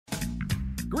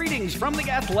Greetings from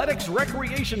the Athletics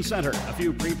Recreation Center. A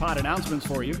few pre-pod announcements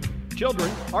for you.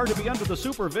 Children are to be under the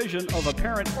supervision of a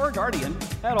parent or guardian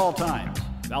at all times.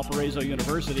 Valparaiso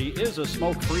University is a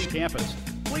smoke-free campus.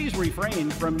 Please refrain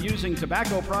from using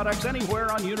tobacco products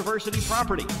anywhere on university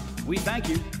property. We thank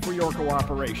you for your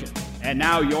cooperation. And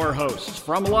now your hosts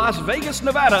from Las Vegas,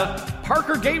 Nevada,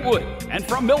 Parker Gatewood, and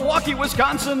from Milwaukee,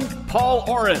 Wisconsin, Paul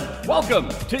Oren. Welcome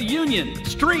to Union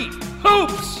Street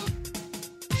Hoops!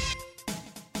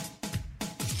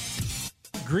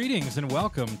 Greetings and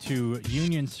welcome to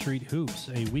Union Street Hoops,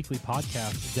 a weekly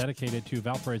podcast dedicated to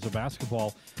Valparaiso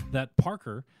basketball that,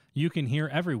 Parker, you can hear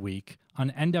every week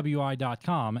on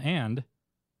NWI.com and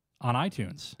on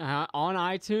iTunes. On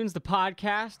iTunes, the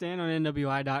podcast, and on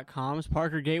NWI.com is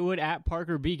Parker Gatewood at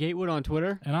Parker B. Gatewood on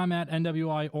Twitter. And I'm at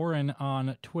NWI Oren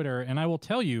on Twitter. And I will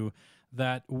tell you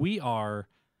that we are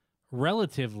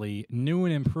relatively new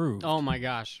and improved. Oh my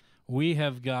gosh. We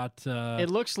have got. It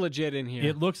looks legit in here.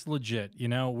 It looks legit. You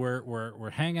know, we're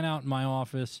hanging out in my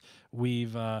office.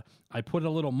 We've I put a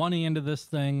little money into this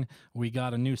thing. We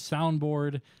got a new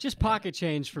soundboard. Just pocket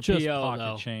change for just PO, pocket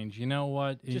though. change. You know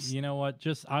what?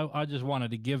 I just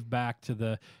wanted to give back to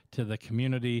the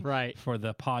community, right, for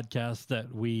the podcast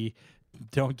that we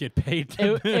don't get paid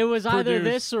to it was either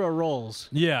produce. this or a Rolls.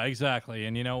 Yeah, exactly.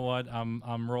 And you know what?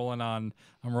 I'm rolling on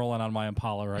my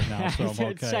Impala right now, so I'm okay.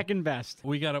 It's second best.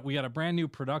 We got a brand new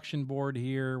production board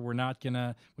here.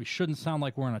 We shouldn't sound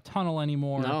like we're in a tunnel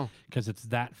anymore. No, because it's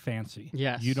that fancy.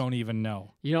 Yes. You don't even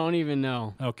know. You don't even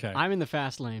know. Okay. I'm in the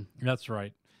fast lane. That's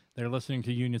right. They're listening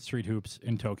to Union Street Hoops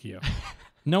in Tokyo.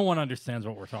 No one understands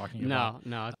what we're talking about.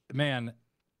 No. Man,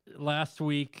 last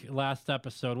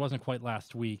episode wasn't quite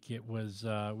last week. It was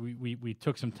we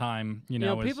took some time. You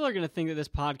know, people are going to think that this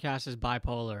podcast is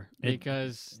bipolar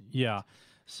because yeah.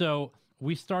 So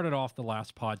we started off the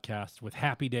last podcast with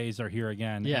Happy Days Are Here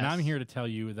Again, yes. And I'm here to tell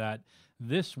you that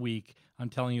this week I'm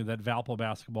telling you that Valpo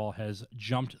basketball has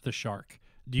jumped the shark.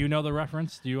 Do you know the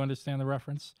reference? Do you understand the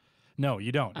reference? No,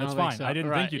 you don't. That's fine. So. I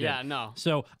didn't think you did. Yeah, no.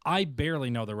 So I barely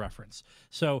know the reference.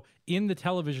 So in the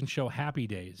television show Happy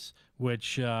Days,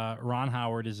 which Ron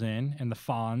Howard is in, and the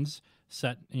Fonz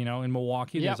set, in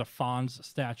Milwaukee, yep. There's a Fonz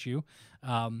statue.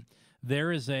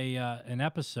 There is an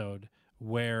episode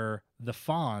where the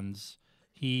Fonz,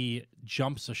 he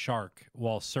jumps a shark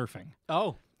while surfing.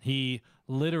 Oh. He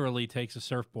literally takes a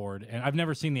surfboard, and I've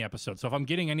never seen the episode, so if I'm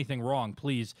getting anything wrong,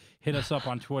 please hit us up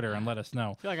on Twitter and let us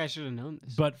know. I feel like I should have known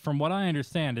this. But from what I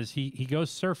understand is he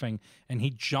goes surfing, and he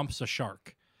jumps a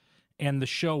shark, and the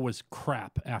show was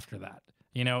crap after that.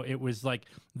 It was like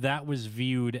that was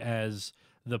viewed as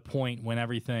the point when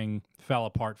everything fell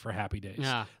apart for Happy Days.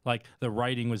 Yeah. Like the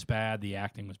writing was bad, the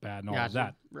acting was bad, and all of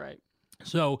that. Right.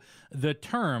 So the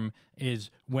term is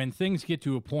when things get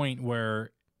to a point where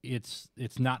it's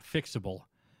not fixable.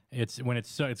 It's when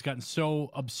it's gotten so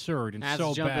absurd and that's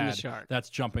so jumping bad. The shark. That's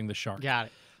jumping the shark. Got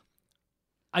it.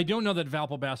 I don't know that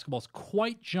Valpo basketball's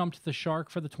quite jumped the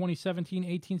shark for the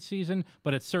 2017-18 season,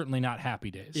 but it's certainly not Happy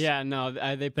Days. Yeah, no,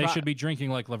 they should be drinking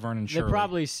like Laverne and Shirley. They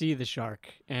probably see the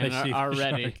shark and are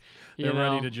ready. Shark. They're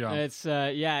ready to jump. It's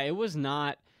it was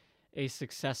not a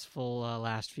successful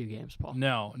last few games, Paul.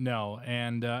 No,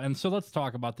 and so let's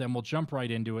talk about them. We'll jump right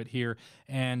into it here,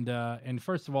 and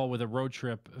first of all, with a road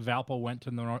trip, Valpo went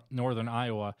to northern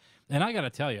Iowa, and I got to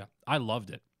tell you, I loved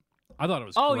it. I thought it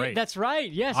was great. Oh, that's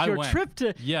right. Yes, I your went. trip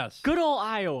to good old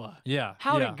Iowa. Yeah.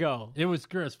 How'd it go? It was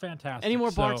good. It was fantastic. Any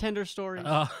more bartender stories?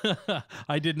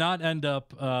 I did not end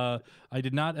up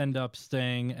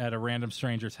staying at a random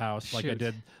stranger's house like I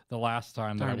did the last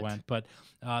time that I went. But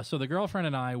so the girlfriend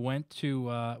and I went to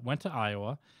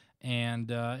Iowa, and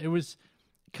it was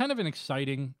kind of an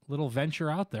exciting little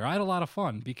venture out there. I had a lot of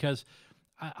fun because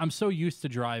I'm so used to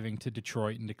driving to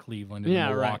Detroit and to Cleveland and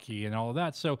Milwaukee and all of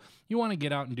that. So you want to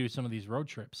get out and do some of these road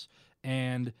trips.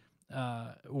 And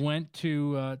went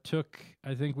to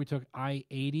I think we took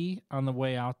I-80 on the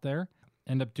way out there.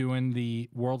 End up doing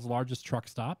the world's largest truck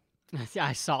stop.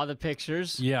 I saw the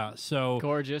pictures. Yeah, so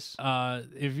gorgeous.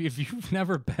 If you've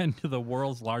never been to the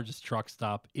world's largest truck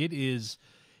stop, it is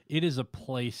a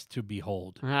place to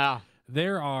behold. Wow.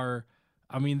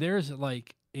 There's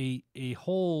like a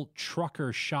whole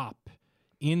trucker shop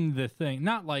in the thing.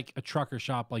 Not like a trucker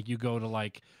shop like you go to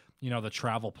like, the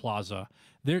Travel Plaza.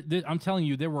 I'm telling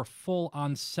you, there were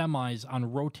full-on semis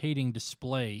on rotating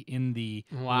display in the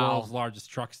world's largest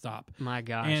truck stop. My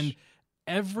gosh. And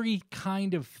every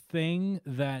kind of thing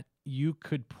that you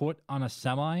could put on a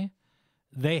semi,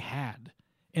 they had.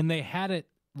 And they had it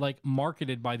like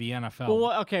marketed by the NFL.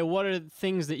 Well, what are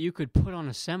things that you could put on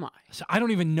a semi? So I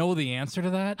don't even know the answer to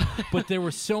that, but there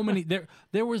were so many.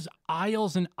 There was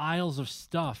aisles and aisles of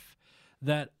stuff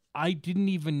that I didn't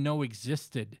even know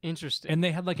existed. Interesting. And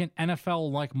they had like an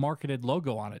NFL like marketed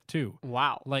logo on it too.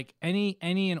 Wow. Like any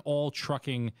and all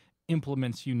trucking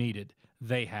implements you needed,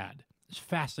 they had. It's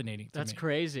fascinating to me. That's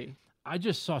crazy. I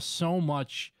just saw so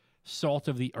much salt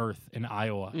of the earth in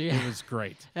Iowa. Yeah. It was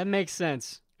great. That makes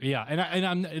sense. Yeah,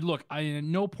 and look, at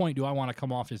no point do I want to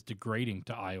come off as degrading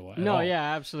to Iowa. No, all.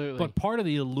 yeah, absolutely. But part of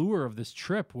the allure of this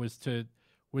trip was to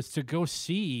go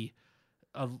see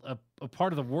a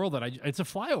part of the world that it's a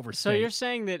flyover state. So you're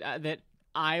saying that that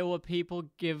Iowa people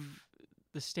give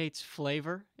the state's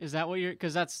flavor? Is that what you're?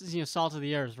 Because that's salt of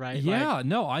the earth, right? Yeah,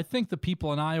 no, I think the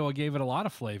people in Iowa gave it a lot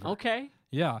of flavor. Okay.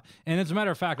 Yeah, and as a matter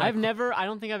of fact, I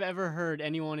don't think I've ever heard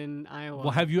anyone in Iowa.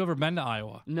 Well, have you ever been to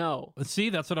Iowa? No. See,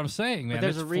 that's what I'm saying, man. But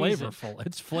there's it's a reason. flavorful.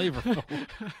 It's flavorful.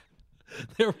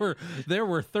 There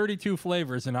were 32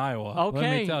 flavors in Iowa. Okay.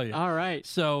 Let me tell you. All right.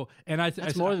 So, and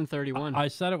That's more than 31. I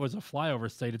said it was a flyover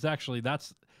state. It's actually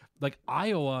that's like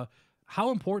Iowa.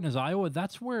 How important is Iowa?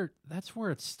 That's where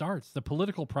it starts. The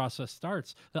political process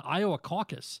starts. The Iowa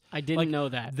caucus. I didn't know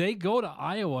that. They go to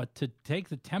Iowa to take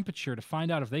the temperature to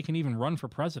find out if they can even run for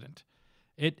president.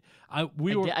 I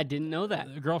didn't know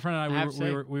that. The girlfriend and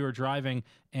I we were driving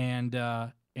and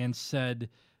said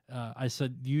I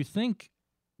said, "Do you think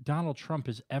Donald Trump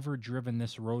has ever driven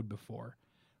this road before?"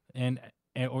 And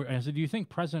I said, "Do you think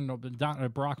President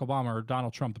Barack Obama or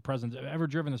Donald Trump, the president, have ever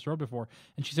driven this road before?"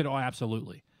 And she said, "Oh,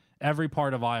 absolutely. Every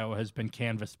part of Iowa has been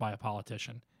canvassed by a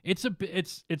politician. It's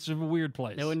a weird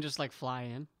place." They wouldn't just like fly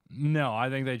in? No, I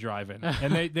think they drive in,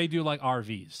 and they do like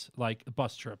RVs, like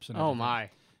bus trips. And everything. Oh my!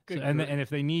 So, and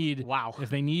if they need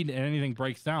and anything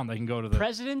breaks down, they can go to the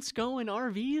presidents go in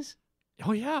RVs.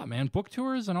 Oh yeah, man, book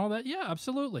tours and all that. Yeah,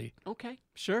 absolutely. Okay,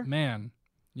 sure. Man,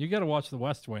 you got to watch The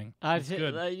West Wing. It's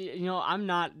good. I'm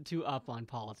not too up on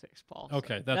politics, Paul. So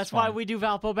Okay, that's fine. why we do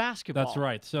Valpo basketball. That's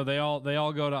right. So they all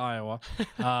go to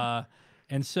Iowa,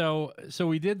 and so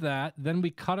we did that. Then we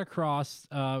cut across.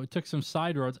 We took some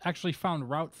side roads. Actually, found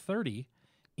Route 30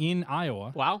 in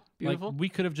Iowa. Wow, beautiful. Like, we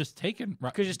could have just taken.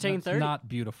 Could just taken 30. Not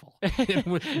beautiful. It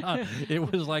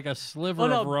was like a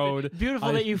sliver of road.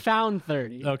 Beautiful that you found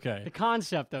 30. Okay. The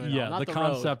concept of it. Yeah, not the the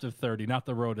concept of 30, not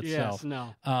the road itself.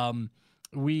 Yes, no.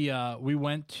 We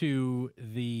went to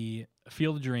the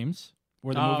Field of Dreams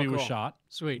where the movie was shot.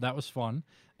 Sweet. That was fun,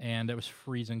 and it was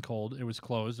freezing cold. It was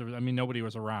closed. Nobody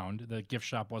was around. The gift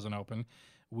shop wasn't open.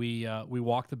 We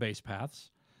walked the base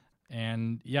paths,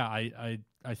 and yeah,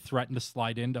 I threatened to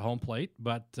slide into home plate,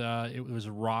 but it was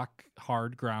rock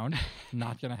hard ground.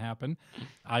 Not going to happen.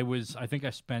 I think I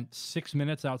spent 6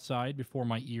 minutes outside before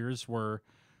my ears were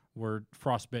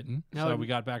frostbitten. So we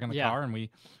got back in the car and we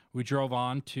drove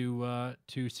on to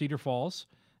Cedar Falls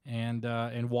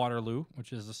and Waterloo,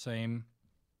 which is the same.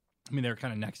 I mean, they're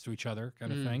kind of next to each other,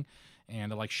 kind of thing,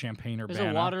 and like Champaign-Urbana.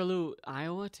 There's a Waterloo,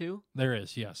 Iowa, too. There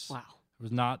is, yes. Wow. It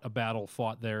was not a battle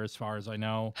fought there, as far as I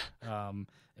know.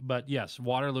 But yes,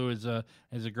 Waterloo is a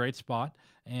great spot,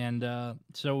 and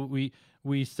so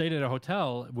we stayed at a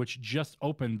hotel which just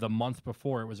opened the month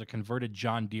before. It was a converted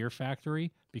John Deere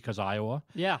factory because Iowa.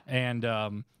 Yeah, and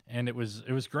it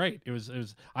was great. It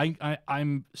was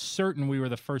I'm certain we were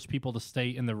the first people to stay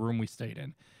in the room we stayed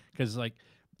in, because like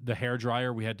the hair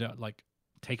dryer we had to like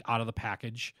take out of the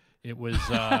package. It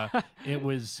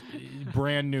was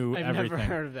brand new. I've everything. never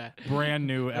heard of that. Brand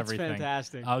new. That's everything.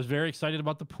 Fantastic. I was very excited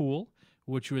about the pool,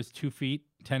 which was 2 feet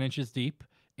 10 inches deep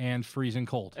and freezing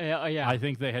cold. Yeah. I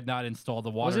think they had not installed the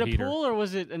water heater. Was it a heater. pool or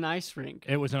was it an ice rink?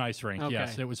 It was an ice rink. Okay.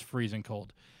 Yes, it was freezing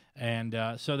cold. And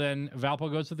so then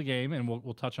Valpo goes to the game, and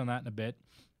we'll touch on that in a bit.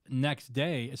 Next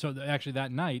day, so actually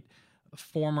that night,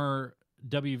 former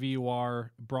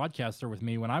WVUR broadcaster with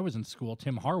me when I was in school,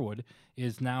 Tim Harwood,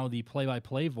 is now the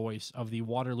play-by-play voice of the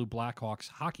Waterloo Blackhawks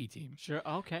hockey team. Sure,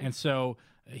 okay. And so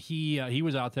he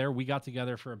was out there. We got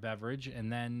together for a beverage,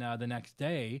 and then the next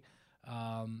day,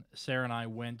 Sarah and I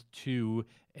went to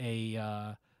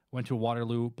a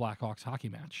Waterloo Blackhawks hockey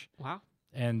match. Wow.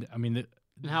 And I mean,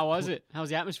 how was it? How was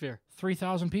the atmosphere?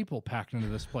 3,000 people packed into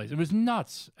this place. It was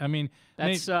nuts. I mean,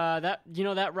 that's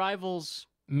that rivals.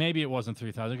 Maybe it wasn't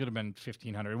 3,000. It could have been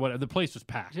 1,500. What? The place was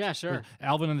packed. Yeah, sure.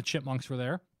 Alvin and the Chipmunks were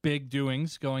there. Big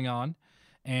doings going on,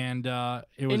 and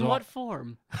it was. In what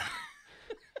form?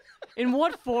 In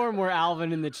what form were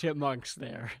Alvin and the Chipmunks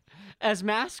there? As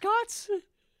mascots?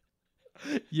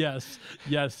 Yes,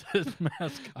 as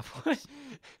mascots.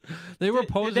 They were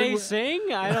posing. Did they sing?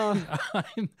 I don't.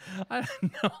 I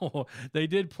don't know. They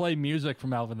did play music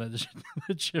from Alvin and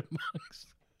the Chipmunks.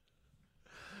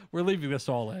 We're leaving this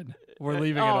all in. We're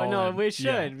leaving it all in. Oh, no, we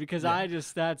should, because I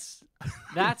just, that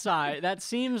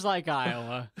seems like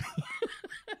Iowa.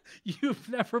 You've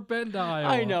never been to Iowa.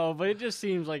 I know, but it just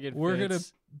seems like We're fits. gonna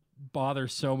bother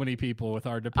so many people with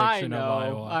our depiction of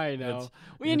Iowa. I know.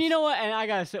 And you know what? And I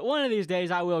gotta say, one of these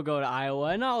days I will go to Iowa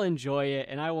and I'll enjoy it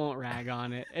and I won't rag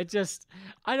on it. It just,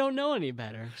 I don't know any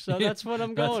better, so that's what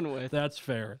I'm going with. That's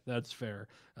fair. That's fair.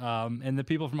 And the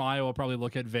people from Iowa probably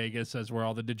look at Vegas as where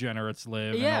all the degenerates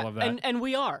live and all of that. and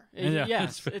we are. Yeah,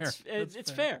 yes,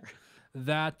 it's fair.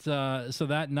 That so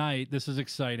that night, this is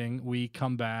exciting. We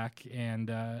come back and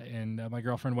my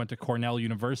girlfriend went to Cornell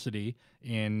University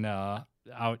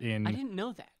out in. I didn't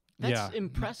know that. That's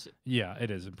impressive. Yeah,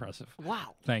 it is impressive.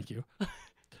 Wow. Thank you.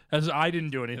 As I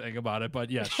didn't do anything about it,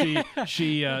 but yeah,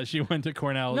 she went to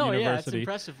Cornell University. Yeah, it's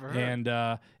impressive for her.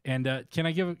 And can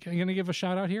I give a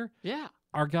shout out here? Yeah.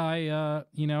 Our guy,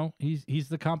 he's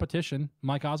the competition.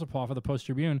 Mike Ozopoff of the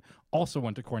Post-Tribune also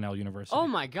went to Cornell University. Oh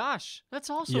my gosh, that's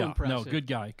also impressive. No, good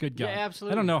guy. Yeah,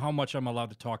 absolutely. I don't know how much I'm allowed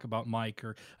to talk about Mike,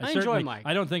 or I enjoy Mike.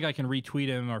 I don't think I can retweet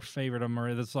him or favorite him, or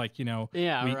it's like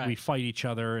we fight each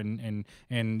other, and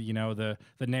the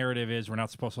narrative is we're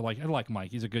not supposed to like. I like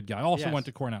Mike. He's a good guy. Also went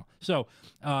to Cornell. So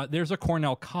there's a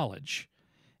Cornell College,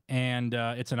 and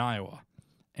it's in Iowa,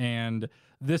 and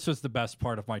this was the best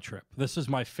part of my trip. This is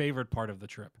my favorite part of the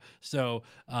trip. So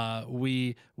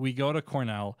we go to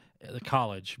Cornell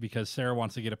College because Sarah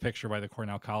wants to get a picture by the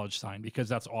Cornell College sign because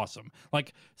that's awesome.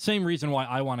 Like, same reason why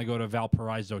I want to go to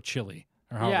Valparaiso, Chile,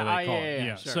 or however they call it.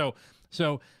 Yeah. Sure.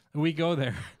 So we go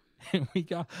there and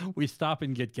we stop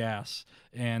and get gas.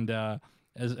 And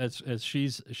as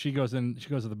she goes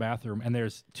to the bathroom, and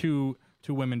there's two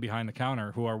women behind the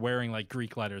counter who are wearing like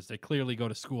Greek letters. They clearly go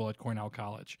to school at Cornell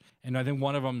College. And I think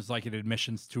one of them is like an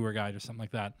admissions tour guide or something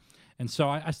like that. And so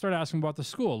I started asking about the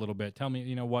school a little bit. Tell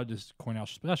me, what does Cornell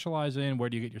specialize in? Where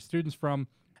do you get your students from?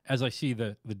 As I see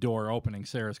the door opening,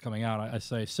 Sarah's coming out, I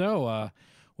say, so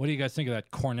what do you guys think of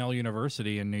that Cornell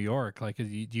University in New York? Like, do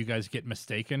you guys get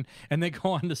mistaken? And they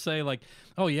go on to say, like,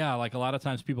 oh, yeah, like a lot of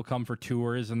times people come for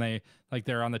tours and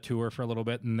they're on the tour for a little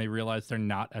bit and they realize they're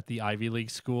not at the Ivy League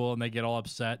school and they get all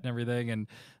upset and everything. And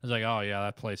I was like, oh, yeah,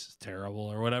 that place is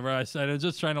terrible or whatever I said. I was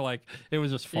just trying to it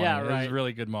was just funny. Yeah, right. It was a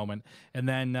really good moment. And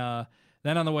then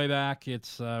on the way back, it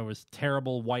was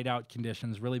terrible whiteout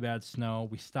conditions, really bad snow.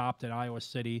 We stopped at Iowa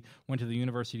City, went to the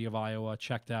University of Iowa,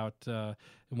 checked out,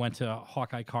 went to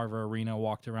Hawkeye Carver Arena,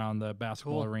 walked around the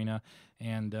basketball arena,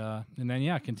 and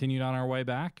then continued on our way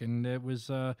back. And it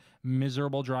was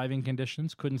miserable driving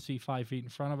conditions. Couldn't see 5 feet in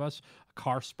front of us. A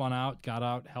car spun out, got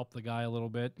out, helped the guy a little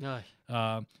bit.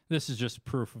 This is just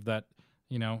proof of that.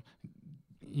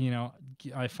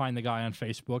 I find the guy on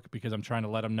Facebook because I'm trying to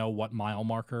let him know what mile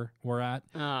marker we're at.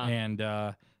 And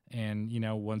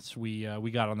once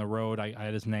we got on the road, I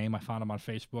had his name. I found him on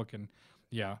Facebook, and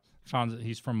found that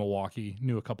he's from Milwaukee.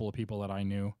 Knew a couple of people that I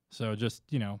knew. So just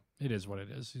it is what it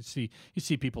is. You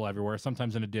see people everywhere.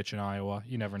 Sometimes in a ditch in Iowa,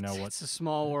 you never know what. It's a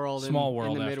small world. In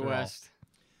the Midwest.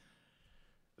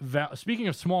 Speaking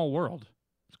of small world,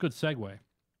 it's a good segue.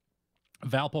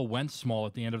 Valpo went small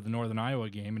at the end of the Northern Iowa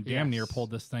game and damn near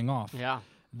pulled this thing off. Yeah.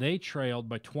 They trailed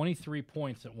by 23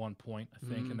 points at one point, I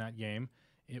think, in that game.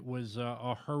 It was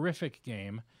a horrific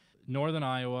game. Northern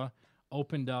Iowa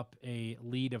opened up a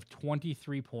lead of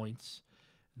 23 points.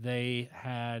 They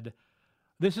had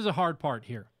 – this is a hard part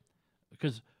here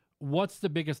because what's the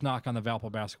biggest knock on the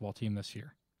Valpo basketball team this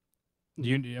year? What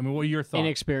are your thoughts?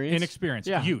 Inexperience.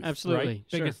 Yeah, youth, absolutely. Right?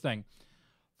 Sure. Biggest thing.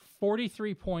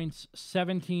 43 points,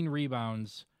 17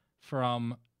 rebounds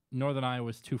from Northern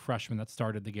Iowa's two freshmen that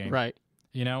started the game. Right.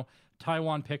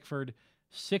 Taiwan Pickford,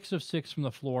 6 of 6 from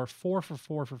the floor, 4 for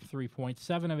 4 for 3 points,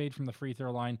 7 of 8 from the free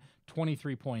throw line,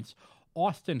 23 points.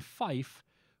 Austin Fife,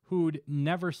 who'd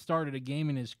never started a game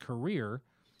in his career,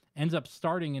 ends up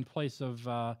starting in place of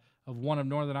one of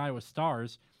Northern Iowa's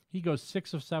stars. He goes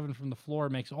 6 of 7 from the floor,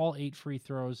 makes all 8 free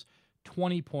throws,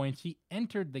 20 points. He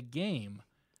entered the game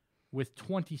with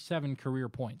 27 career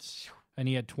points, and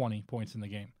he had 20 points in the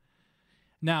game.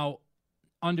 Now,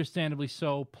 understandably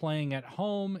so, playing at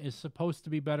home is supposed to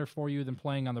be better for you than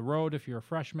playing on the road if you're a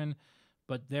freshman,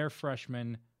 but their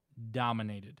freshmen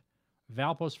dominated.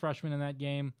 Valpo's freshman in that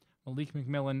game, Malik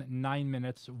McMillan, 9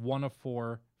 minutes, 1 of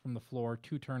 4 from the floor,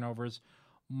 2 turnovers.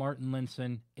 Martin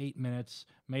Linson, 8 minutes,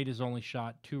 made his only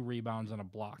shot, 2 rebounds and a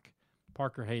block.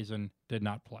 Parker Hazen did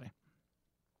not play.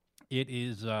 It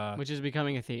is which is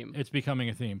becoming a theme. It's becoming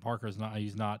a theme. Parker's not.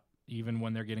 He's not, even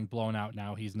when they're getting blown out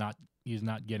now. He's not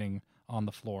getting on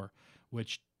the floor,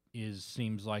 which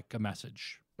seems like a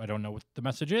message. I don't know what the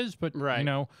message is, but I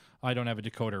don't have a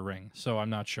decoder ring, so I'm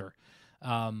not sure.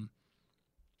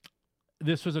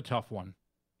 This was a tough one.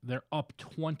 They're up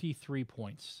 23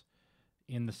 points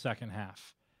in the second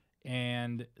half,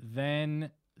 and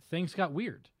then things got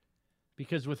weird.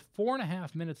 because with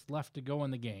 4.5 minutes left to go in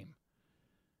the game,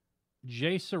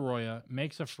 Jay Soroya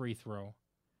makes a free throw.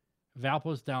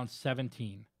 Valpo's down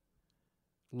 17.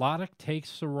 Loddick takes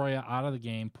Soroya out of the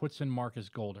game, puts in Marcus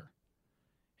Golder.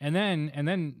 And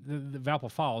then the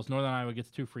Valpo fouls. Northern Iowa gets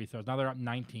 2 free throws. Now they're up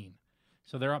 19.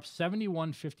 So they're up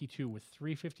 71-52 with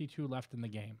 3:52 left in the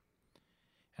game.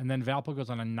 And then Valpo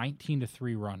goes on a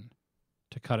 19-3 run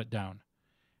to cut it down.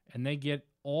 And they get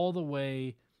all the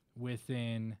way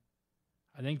within,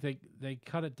 I think they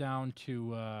cut it down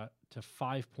to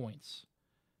 5 points.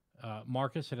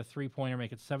 Marcus hit a 3-pointer,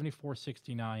 make it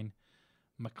 74-69.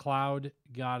 McLeod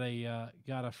got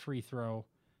a free throw,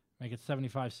 make it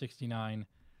 75-69.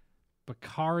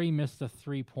 Bakari missed a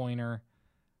 3-pointer.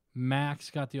 Max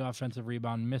got the offensive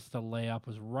rebound, missed a layup,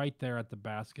 was right there at the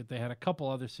basket. They had a couple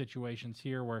other situations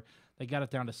here where they got it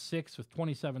down to 6 with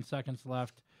 27 seconds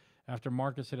left. After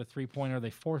Marcus hit a 3-pointer, they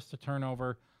forced a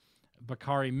turnover.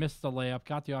 Bakari missed the layup,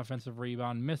 got the offensive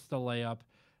rebound, missed the layup.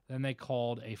 Then they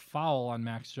called a foul on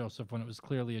Max Joseph when it was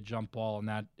clearly a jump ball, and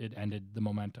that it ended the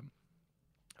momentum.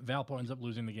 Valpo ends up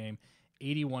losing the game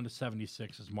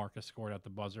 81-76 as Marcus scored at the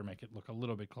buzzer, make it look a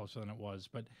little bit closer than it was.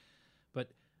 But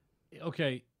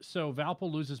okay, so Valpo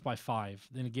loses by 5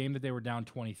 in a game that they were down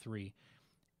 23.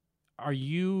 Are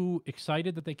you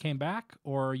excited that they came back,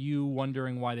 or are you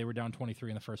wondering why they were down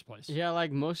 23 in the first place? Yeah,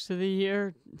 like most of the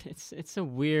year, it's a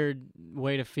weird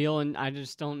way to feel, and I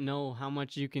just don't know how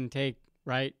much you can take,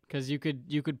 right? Because you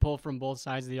could pull from both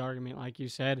sides of the argument, like you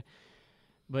said.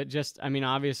 But just, I mean,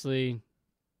 obviously,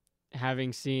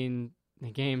 having seen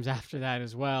the games after that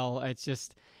as well, it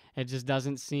just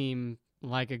doesn't seem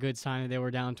like a good sign that they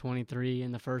were down 23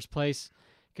 in the first place,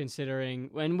 considering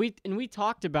when we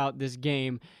talked about this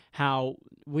game, how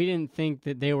we didn't think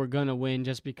that they were going to win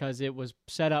just because it was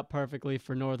set up perfectly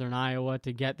for Northern Iowa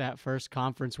to get that first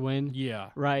conference win. Yeah.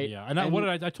 Right. Yeah. And what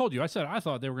did I told you? I said I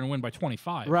thought they were going to win by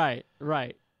 25. Right.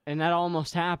 And that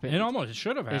almost happened. It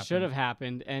should have happened. It should have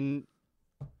happened. And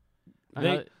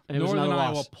Northern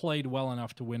Iowa played well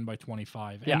enough to win by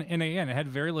 25. Yeah. And again, it had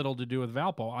very little to do with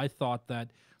Valpo. I thought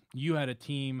that you had a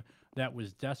team that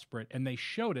was desperate, and they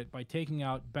showed it by taking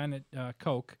out Bennett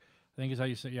Koch. I think is how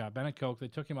you say, yeah, Bennett Koch. They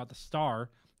took him out the star.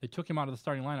 They took him out of the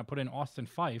starting lineup, put in Austin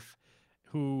Fife,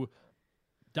 who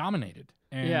dominated.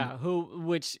 And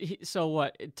so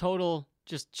what? Total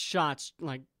just shots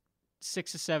like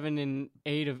 6 of 7 and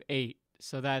 8 of 8.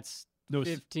 So that's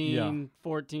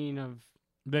 14 of.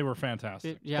 They were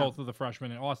fantastic. Both of the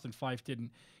freshmen. And Austin Fife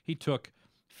didn't. He took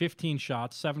 15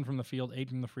 shots, 7 from the field, 8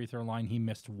 from the free throw line. He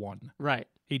missed 1. Right.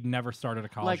 He'd never started a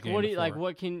college game What before.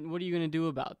 are you going to do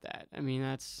about that? I mean,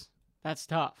 that's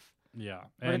tough. Yeah.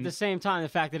 But at the same time, the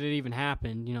fact that it even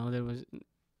happened, I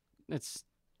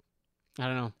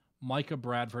don't know. Micah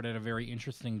Bradford had a very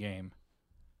interesting game.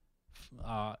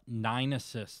 9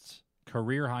 assists.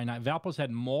 Career high 9. Valpo's had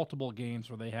multiple games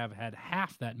where they have had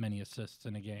half that many assists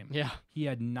in a game. Yeah. He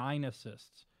had 9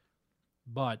 assists.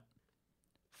 But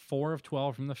 4 of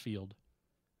 12 from the field,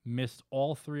 missed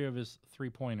all 3 of his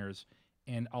 3-pointers,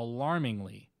 and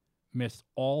alarmingly missed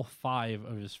all 5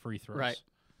 of his free throws. Right.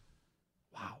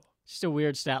 Wow. Just a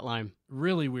weird stat line.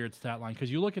 Really weird stat line,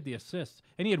 because you look at the assists,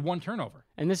 and he had 1 turnover.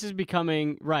 And this is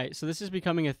becoming, so this is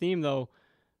becoming a theme, though,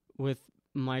 with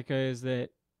Micah, is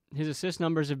that his assist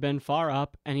numbers have been far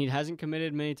up, and he hasn't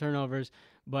committed many turnovers,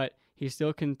 but he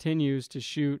still continues to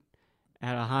shoot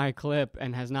at a high clip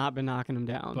and has not been knocking them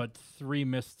down. But 3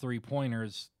 missed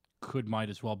 3-pointers might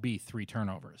as well be 3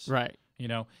 turnovers. Right.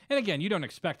 And again, you don't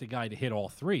expect a guy to hit all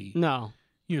 3. No.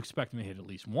 You expect him to hit at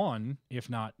least 1, if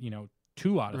not,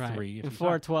 2 out of 3. And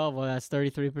 4 of 12, well, that's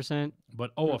 33%.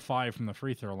 But 0 of 5 from the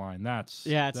free throw line, that's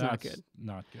not good.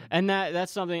 Not good. And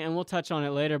that's something, and we'll touch on it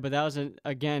later, but that was,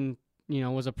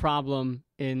 was a problem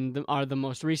in the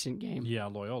most recent game. Yeah,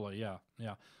 Loyola, yeah.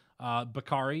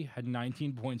 Bakari had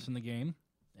 19 points in the game.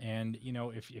 And,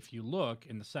 if you look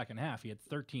in the second half, he had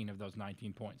 13 of those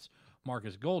 19 points.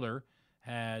 Marcus Golder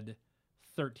had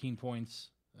 13 points.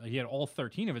 He had all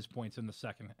 13 of his points in the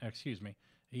second.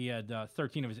 He had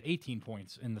 13 of his 18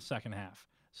 points in the second half.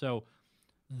 So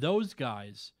those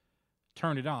guys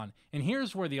turned it on. And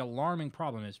here's where the alarming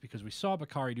problem is, because we saw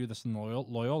Bakari do this in the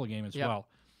Loyola game as well.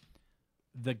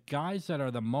 The guys that are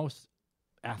the most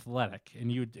athletic, and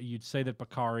you'd say that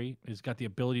Bakari has got the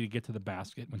ability to get to the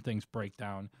basket when things break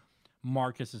down.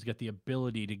 Marcus has got the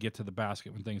ability to get to the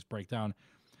basket when things break down.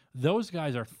 Those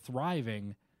guys are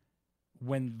thriving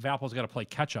when Valpo's got to play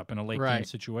catch-up in a late-game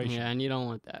situation. Yeah, and you don't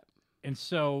want that. And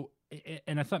so,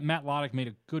 and I thought Matt Loddick made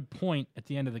a good point at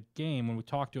the end of the game when we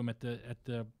talked to him at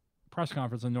the press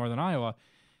conference in Northern Iowa.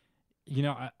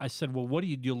 I said, well, what do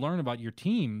you learn about your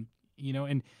team?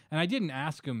 And I didn't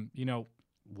ask him,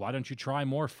 why don't you try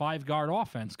more 5-guard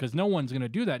offense? Because no one's going to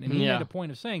do that. And he made a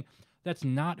point of saying, that's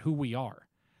not who we are.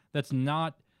 That's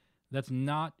not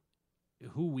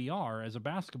who we are as a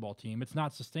basketball team. It's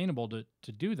not sustainable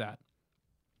to do that.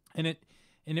 And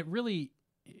it really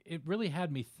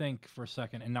had me think for a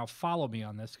second. And now follow me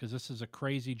on this, because this is a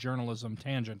crazy journalism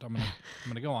tangent I'm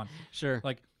gonna go on. Sure.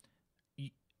 Like,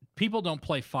 people don't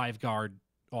play 5-guard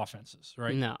offenses,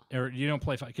 right? No. Or you don't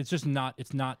play 5. It's just not.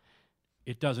 It's not.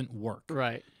 It doesn't work.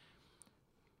 Right.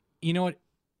 You know what?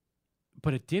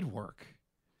 But it did work.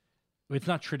 It's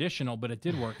not traditional, but it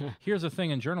did work. Here's the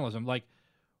thing in journalism. Like,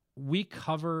 we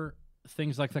cover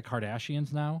things like the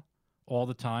Kardashians now all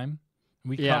the time.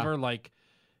 We cover, like,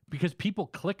 because people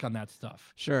click on that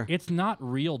stuff. Sure. It's not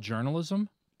real journalism.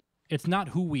 It's not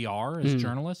who we are as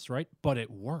journalists, right? But it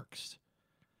works.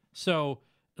 So,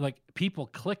 like, people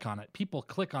click on it. People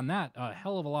click on that a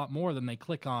hell of a lot more than they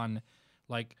click on,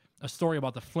 like, a story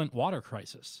about the Flint water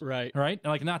crisis. Right. Right?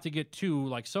 Like, not to get too,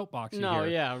 like, soapboxy here.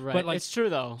 Yeah, right. But, like, it's true,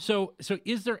 though. So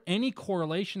is there any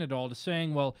correlation at all to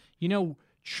saying, well, you know,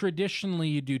 traditionally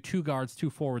you do 2 guards,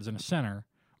 2 forwards, and a center,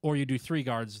 or you do 3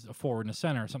 guards, a forward, and a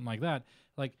center, or something like that?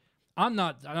 Like, I'm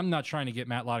not trying to get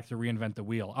Matt Loddick to reinvent the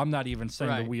wheel. I'm not even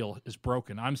saying the wheel is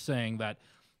broken. I'm saying that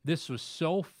this was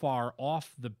so far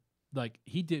off the, like,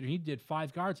 he did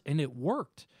 5 guards and it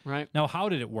worked. Right. Now, how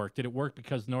did it work? Did it work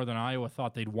because Northern Iowa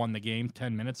thought they'd won the game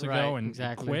 10 minutes ago and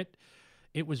quit?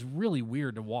 It was really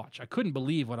weird to watch. I couldn't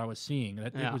believe what I was seeing,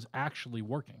 that it was actually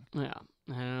working. Yeah.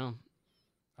 I don't know.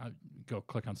 I'd go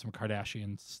click on some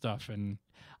Kardashian stuff and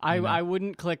I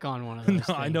wouldn't click on one of those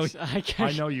things.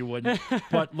 I know you wouldn't.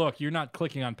 But look, you're not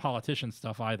clicking on politician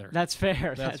stuff either. That's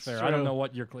fair. That's fair. True. I don't know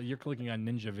what you're clicking on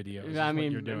ninja videos. I mean,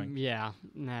 what you're doing. Yeah,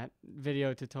 that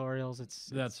video tutorials.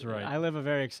 That's right. I live a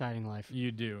very exciting life.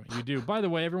 You do. By the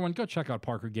way, everyone, go check out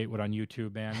Parker Gatewood on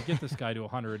YouTube, man. Get this guy to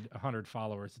 100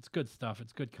 followers. It's good stuff.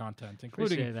 It's good content,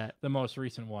 including the most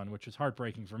recent one, which is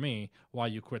heartbreaking for me. Why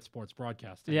you quit sports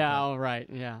broadcasting? Yeah. All right.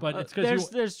 Yeah. But it's because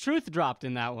there's truth dropped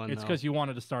in that one. It's because you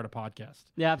wanted to start a podcast.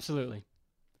 Yeah, absolutely.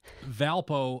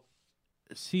 Valpo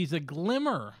sees a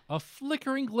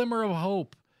flickering glimmer of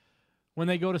hope when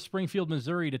they go to Springfield,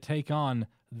 Missouri to take on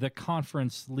the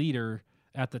conference leader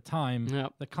at the time,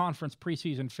 the conference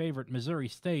preseason favorite, Missouri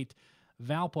State.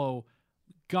 Valpo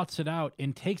guts it out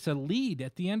and takes a lead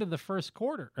at the end of the first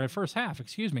half,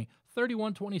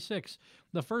 31-26.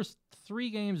 The first 3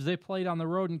 games they played on the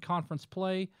road in conference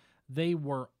play, they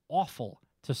were awful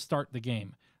to start the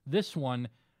game. This one,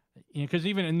 because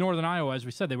even in Northern Iowa, as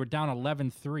we said, they were down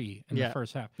 11-3 in the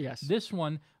first half. Yes. This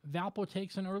one, Valpo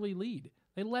takes an early lead.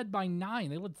 They led by 9.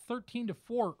 They led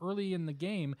 13-4 early in the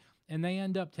game, and they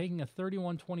end up taking a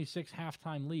 31-26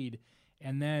 halftime lead,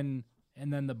 and then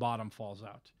the bottom falls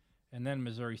out. And then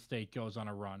Missouri State goes on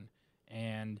a run.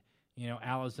 And, you know,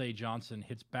 Alize Johnson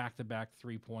hits back-to-back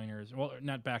 3-pointers. Well,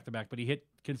 not back-to-back, but he hit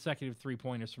consecutive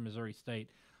 3-pointers from Missouri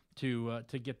State to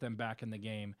get them back in the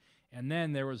game. And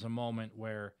then there was a moment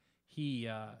where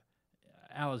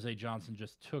Alize Johnson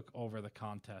just took over the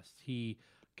contest. He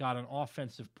got an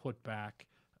offensive putback.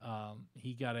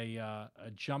 He got a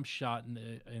jump shot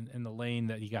in the lane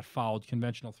that he got fouled,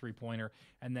 conventional 3-pointer,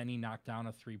 and then he knocked down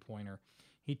a 3-pointer.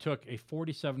 He took a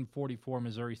 47-44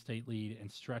 Missouri State lead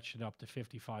and stretched it up to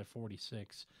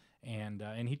 55-46, and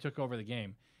he took over the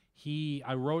game.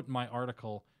 I wrote in my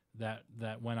article that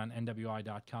went on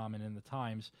NWI.com and in the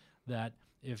Times that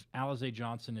if Alize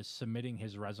Johnson is submitting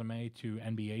his resume to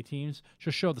NBA teams,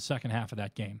 just show the second half of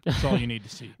that game. That's all you need to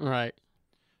see. Right.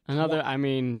 You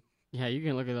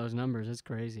can look at those numbers. It's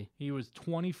crazy. He was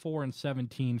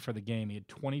 24-17 for the game. He had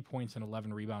 20 points and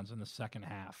 11 rebounds in the second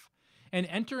half. And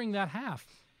entering that half,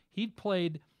 he'd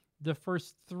played the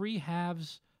first 3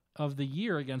 halves of the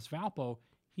year against Valpo.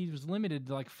 He was limited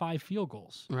to like 5 field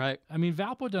goals. Right. I mean,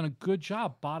 Valpo done a good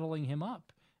job bottling him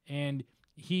up. And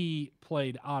he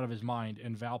played out of his mind,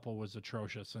 and Valpo was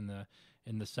atrocious in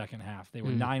the second half. They were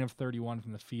 9 of 31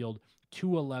 from the field,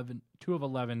 2 of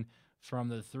 11 from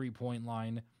the 3-point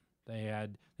line. They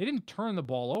didn't turn the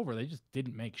ball over; they just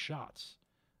didn't make shots,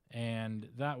 and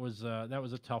that was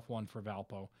a tough one for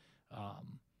Valpo.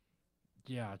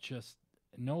 Just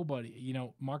nobody. You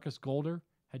know, Marcus Golder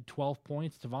had 12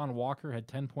 points. Tavon Walker had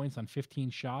 10 points on 15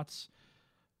 shots.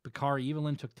 Bakari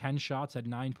Evelyn took 10 shots, had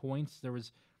 9 points. There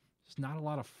was just not a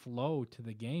lot of flow to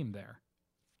the game there.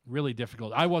 Really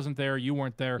difficult. I wasn't there. You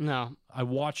weren't there. No. I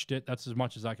watched it. That's as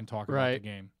much as I can talk about the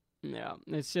game. Yeah.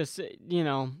 It's just,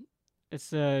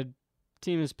 it's a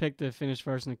team is picked to finish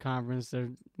first in the conference.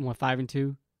 They're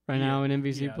 5-2 right now in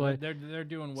MVC play. They're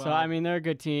doing well. So I mean, they're a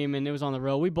good team, and it was on the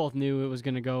road. We both knew it was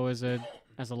going to go as a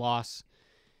loss.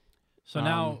 So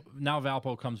now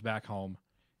Valpo comes back home,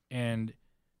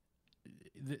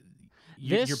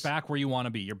 you're back where you want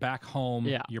to be. You're back home.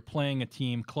 Yeah. You're playing a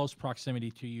team close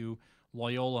proximity to you.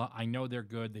 Loyola, I know they're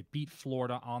good. They beat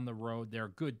Florida on the road. They're a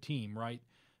good team, right?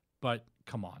 But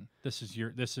come on, this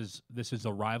is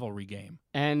a rivalry game,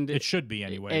 and it should be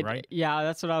anyway, right? Yeah,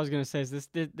 that's what I was gonna say. Is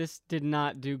this did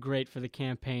not do great for the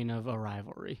campaign of a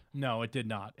rivalry. No, it did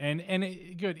not. And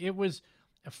good. It was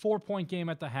a 4-point game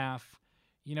at the half.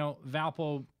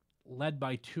 Valpo led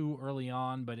by 2 early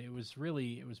on, but it was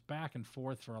back and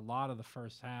forth for a lot of the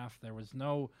first half. There was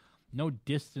no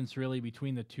distance really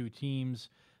between the two teams.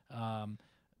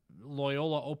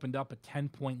 Loyola opened up a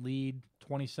 10-point lead,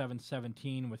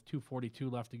 27-17, with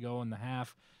 2:42 left to go in the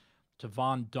half.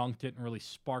 Tavon dunked it and really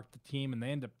sparked the team, and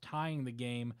they ended up tying the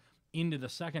game into the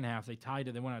second half. They tied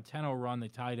it. They went on a 10-0 run. They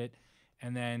tied it,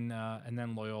 and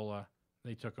then Loyola,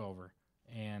 they took over,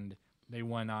 and they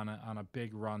went on a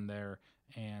big run there.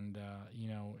 And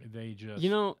they just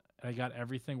they got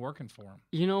everything working for them.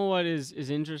 You know what is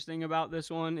interesting about this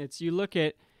one? It's you look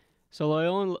at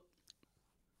Loyola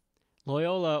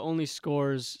only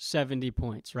scores 70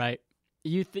 points, right?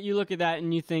 You look at that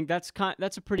and you think that's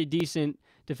a pretty decent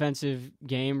defensive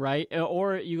game, right?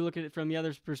 Or you look at it from the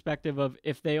other perspective of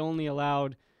if they only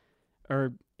allowed,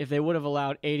 or if they would have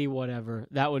allowed 80 whatever,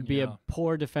 that would be a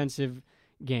poor defensive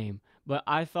game. But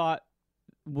I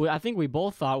think we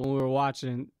both thought when we were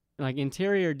watching, like,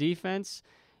 interior defense,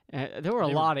 there were a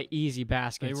lot of easy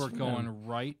baskets. They were going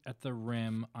right at the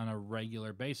rim on a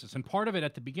regular basis. And part of it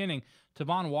at the beginning,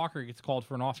 Tavon Walker gets called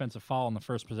for an offensive foul in the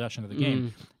first possession of the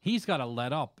game. He's got to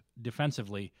let up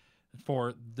defensively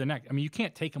for the next. I mean, you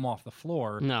can't take him off the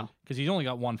floor. No. Because he's only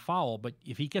got 1 foul. But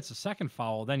if he gets a second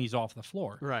foul, then he's off the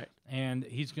floor. Right. And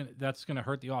that's going to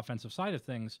hurt the offensive side of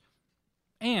things.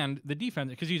 And the defense,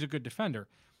 because he's a good defender.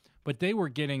 But they were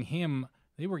getting him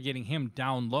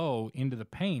down low into the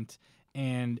paint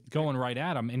and going right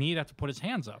at him, and he'd have to put his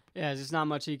hands up. Yeah, there's just not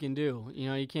much he can do.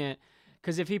 You can't,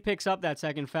 because if he picks up that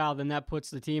second foul, then that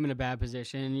puts the team in a bad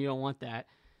position, and you don't want that.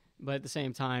 But at the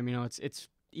same time, it's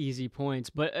easy points.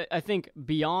 But I think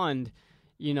beyond,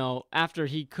 after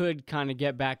he could kind of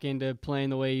get back into playing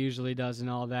the way he usually does and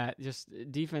all that, just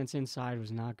defense inside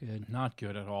was not good. Not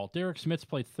good at all. Derek Smits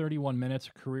played 31 minutes,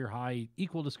 a career high,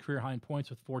 equaled his career high in points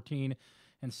with 14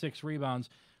 and 6 rebounds.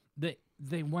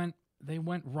 They went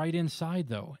right inside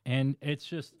though, and it's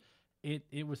just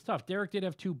it was tough. Derek did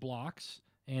have 2 blocks,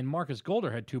 and Marcus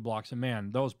Golder had 2 blocks, and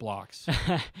man, those blocks.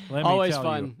 Always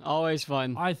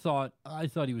fun. I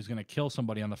thought he was going to kill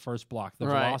somebody on the first block. The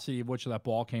velocity of which that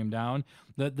ball came down.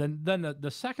 Then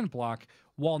the second block,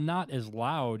 while not as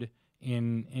loud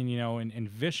and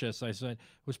vicious, I said,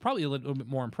 was probably a little bit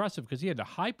more impressive because he had to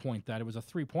high point that. It was a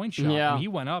 3-point shot. Yeah. And he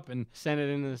went up and sent it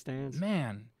into the stands.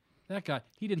 Man, that guy,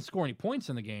 he didn't score any points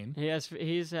in the game.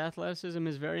 His athleticism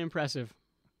is very impressive.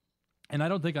 And I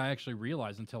don't think I actually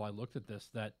realized until I looked at this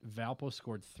that Valpo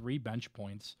scored 3 bench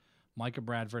points. Micah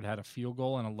Bradford had a field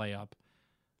goal and a layup.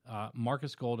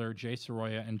 Marcus Golder, Jay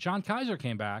Soroya, and John Kaiser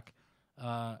came back.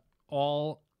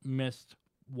 All missed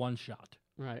 1 shot.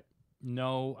 Right.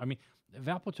 No, I mean,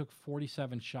 Valpo took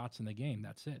 47 shots in the game.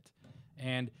 That's it.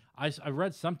 And I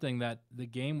read something that the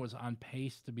game was on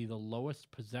pace to be the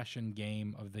lowest possession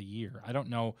game of the year. I don't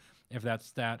know if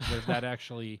that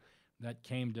actually that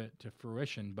came to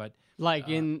fruition, but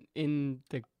in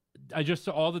the I just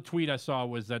saw all the tweet I saw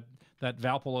was that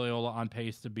Valpo Loyola on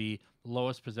pace to be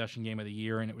lowest possession game of the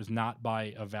year, and it was not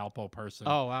by a Valpo person.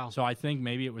 Oh wow! So I think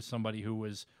maybe it was somebody who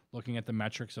was looking at the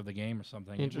metrics of the game or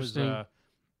something. Interesting. It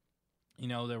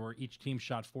was, each team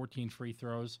shot 14 free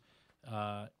throws.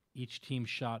 Each team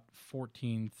shot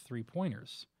 14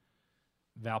 3-pointers.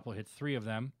 Valpo hit 3 of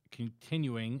them,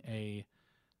 continuing a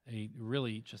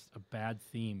really just a bad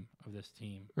theme of this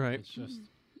team. Right. It's just,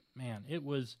 man,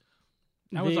 was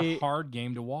a hard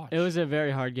game to watch. It was a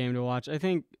very hard game to watch. I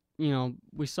think,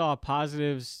 we saw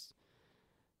positives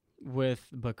with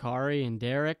Bakari and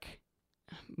Derek,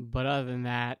 but other than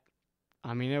that,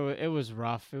 I mean, it was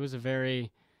rough. It was a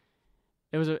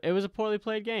poorly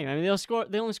played game. I mean,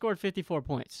 they only scored 54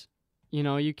 points.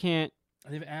 You can't.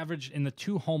 They've averaged, in the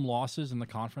 2 home losses in the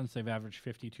conference, they've averaged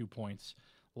 52 points.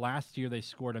 Last year, they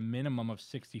scored a minimum of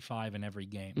 65 in every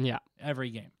game. Yeah. Every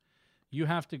game. You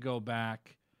have to go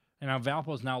back. And now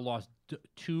Valpo's now lost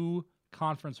 2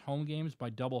 conference home games by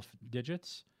double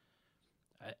digits.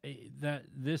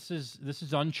 This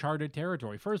is uncharted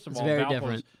territory. First of all,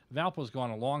 Valpo's gone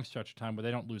a long stretch of time where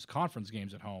they don't lose conference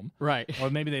games at home. Right. Or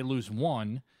maybe they lose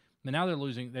 1. But now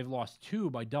they've lost 2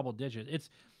 by double digits.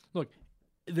 Look,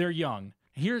 they're young.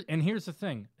 Here's the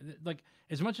thing. Like,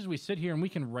 as much as we sit here and we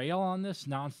can rail on this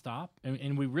nonstop,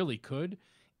 and we really could,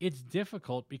 it's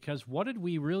difficult because what did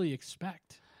we really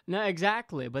expect? No,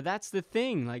 exactly. But that's the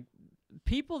thing. Like,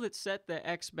 people that set the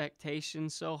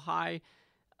expectations so high,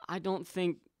 I don't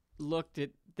think looked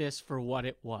at this for what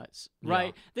it was,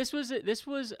 right? Yeah. This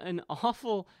was an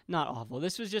not awful.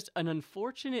 This was just an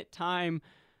unfortunate time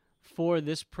for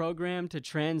this program to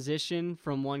transition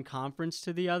from one conference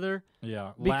to the other.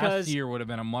 Yeah, because last year would have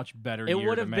been a much better year. It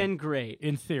would have been great.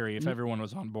 In theory, if everyone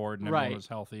was on board and everyone was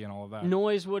healthy and all of that.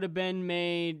 Noise would have been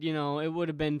made, it would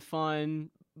have been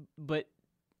fun, but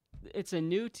it's a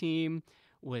new team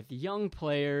with young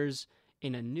players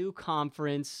in a new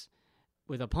conference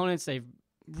with opponents they've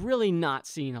really not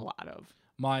seen a lot of.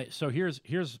 So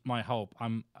here's my hope.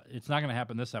 It's not going to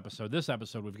happen this episode. This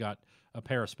episode we've got a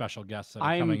pair of special guests that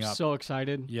are coming up. I'm so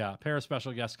excited. Yeah, a pair of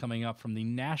special guests coming up from the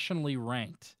nationally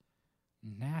ranked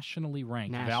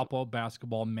Valpo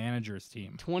basketball managers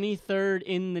team. 23rd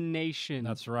in the nation.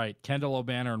 That's right. Kendall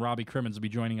O'Banner and Robbie Crimmins will be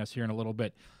joining us here in a little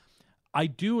bit. I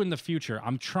do in the future.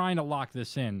 I'm trying to lock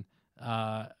this in.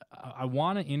 I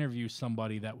want to interview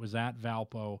somebody that was at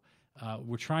Valpo.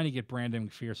 We're trying to get Brandon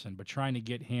McPherson, but trying to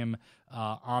get him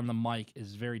on the mic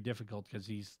is very difficult because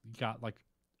he's got like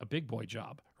a big boy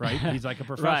job, right? He's like a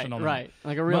professional, right?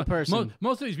 Like a real person.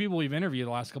 Most of these people we've interviewed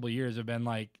the last couple of years have been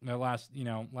like last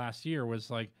year was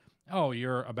like, oh,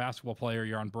 you're a basketball player,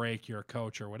 you're on break, you're a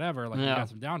coach or whatever. Like you got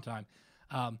some downtime.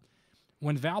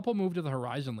 When Valpo moved to the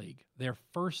Horizon League, their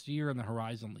first year in the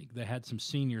Horizon League, they had some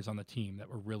seniors on the team that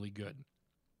were really good.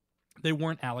 They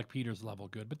weren't Alec Peters level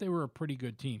good, but they were a pretty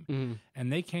good team. Mm-hmm.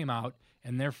 And they came out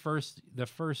and the first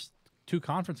 2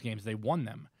 conference games, they won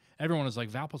them. Everyone was like,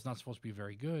 Valpo's not supposed to be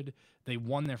very good. They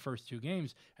won their first 2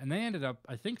 games, and they ended up,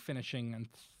 I think, finishing in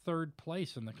 3rd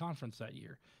place in the conference that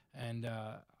year. And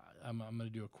I'm going to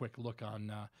do a quick look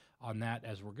on that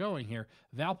as we're going here.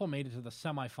 Valpo made it to the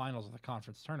semifinals of the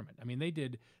conference tournament. I mean, they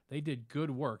did good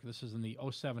work. This is in the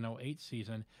 07-08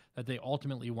 season that they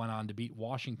ultimately went on to beat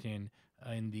Washington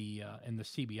in the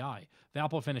CBI.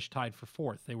 Valpo finished tied for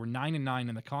 4th. They were 9-9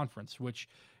 in the conference, which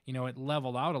it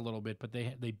leveled out a little bit, but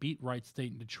they beat Wright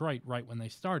State and Detroit right when they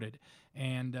started,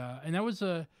 and that was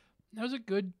a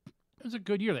good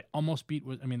year. They almost beat.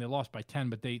 They lost by 10,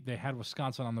 but they had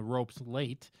Wisconsin on the ropes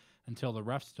late until the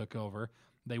refs took over.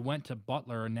 They went to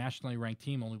Butler, a nationally ranked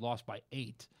team, only lost by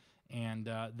 8, and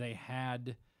they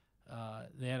had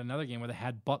another game where they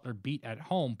had Butler beat at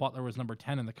home. Butler was number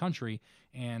 10 in the country,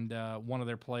 and one of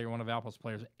Valpo's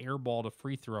players airballed a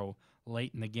free throw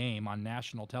late in the game on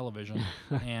national television,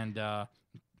 and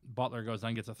Butler goes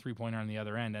down, gets a 3-pointer on the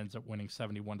other end, ends up winning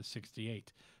 71-68.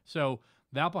 So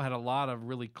Valpo had a lot of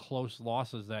really close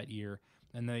losses that year,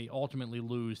 and they ultimately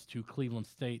lose to Cleveland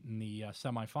State in the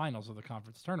semifinals of the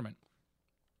conference tournament.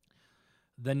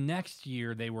 The next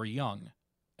year they were young,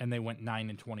 and they went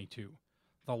 9-22.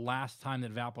 The last time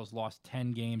that Valpo's lost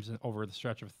 10 games over the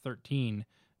stretch of 13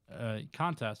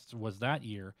 contests was that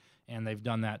year, and they've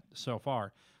done that so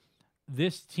far.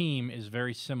 This team is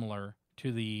very similar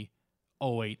to the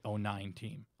 08-09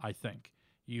 team, I think.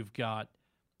 You've got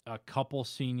a couple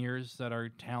seniors that are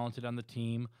talented on the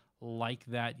team. Like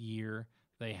that year,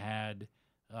 they had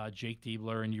Jake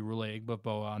Diebler and Urule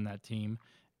Igboboa on that team,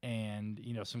 and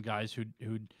some guys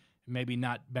who'd maybe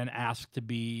not been asked to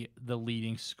be the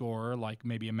leading scorer, like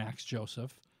maybe a Max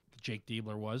Joseph. Jake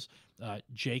Diebler was.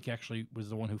 Jake actually was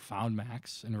the one who found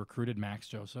Max and recruited Max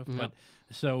Joseph. Yep.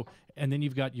 And then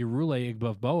you've got Urule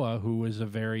Igboboa, who was a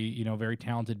very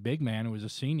talented big man who was a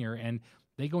senior, and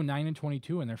they go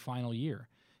 9-22 in their final year.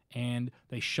 And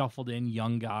they shuffled in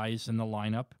young guys in the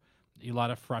lineup, a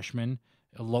lot of freshmen,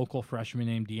 a local freshman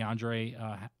named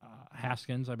DeAndre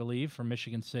Haskins, I believe, from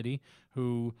Michigan City,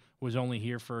 who was only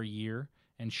here for a year.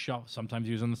 And sometimes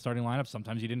he was in the starting lineup,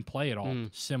 sometimes he didn't play at all,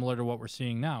 similar to what we're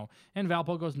seeing now. And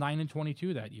Valpo goes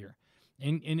 9-22 that year.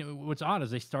 And what's odd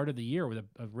is they started the year with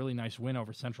a really nice win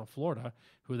over Central Florida,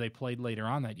 who they played later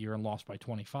on that year and lost by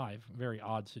 25. Very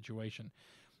odd situation.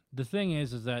 The thing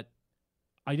is that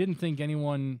I didn't think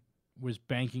anyone was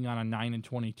banking on a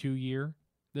 9-22 year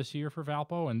this year for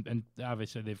Valpo, and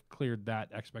obviously they've cleared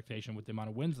that expectation with the amount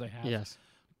of wins they have. Yes,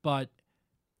 but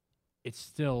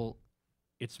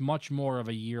it's much more of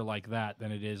a year like that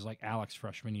than it is like Alex's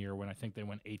freshman year when I think they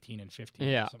went 18-15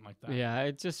 or something like that. Yeah,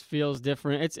 it just feels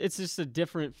different. It's just a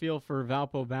different feel for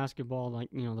Valpo basketball, like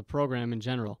the program in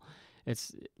general.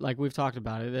 It's like we've talked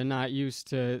about it. They're not used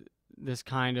to this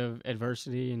kind of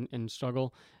adversity and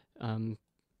struggle.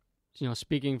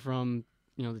 Speaking from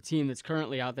the team that's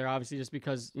currently out there, obviously just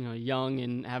because young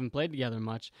and haven't played together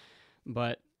much,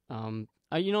 but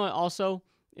it also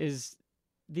is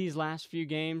these last few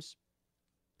games.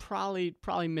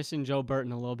 Probably missing Joe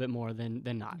Burton a little bit more than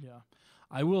not. Yeah,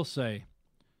 I will say,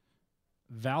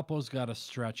 Valpo's got a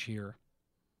stretch here.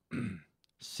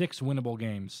 6 winnable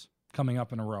games coming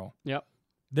up in a row. Yep.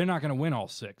 They're not going to win all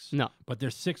 6. No. But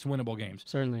there's 6 winnable games.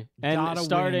 Certainly. And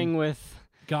starting with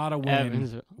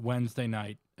Evansville. Wednesday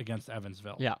night against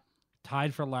Evansville. Yeah.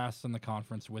 Tied for last in the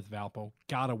conference with Valpo.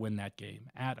 Got to win that game.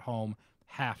 At home,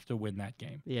 have to win that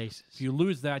game. The Aces. If you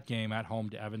lose that game at home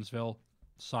to Evansville,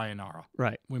 sayonara.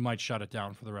 Right. We might shut it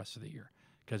down for the rest of the year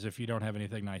because if you don't have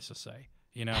anything nice to say,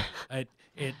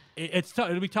 it's tough.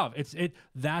 It'll be tough.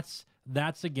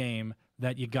 That's a game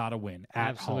that you got to win at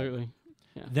Absolutely. home.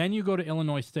 Yeah. Then you go to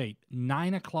Illinois State,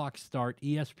 9:00 start,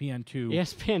 ESPN2.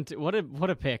 ESPN2, what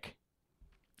a pick.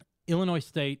 Illinois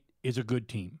State is a good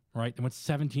team, right? They went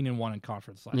 17-1 in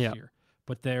conference last year,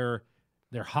 but they're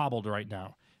hobbled right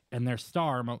now, and their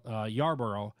star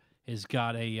Yarborough has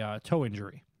got a toe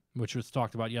injury, which was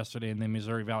talked about yesterday in the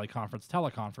Missouri Valley Conference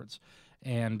teleconference,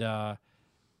 and I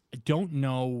don't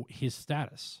know his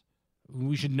status.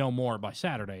 We should know more by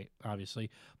Saturday, obviously,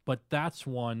 but that's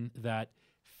one that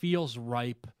feels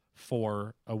ripe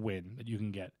for a win that you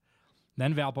can get.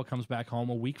 Then Valpo comes back home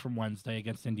a week from Wednesday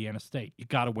against Indiana State. You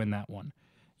got to win that one.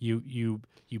 You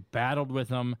battled with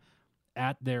them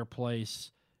at their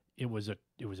place. It was a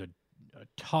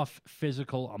tough,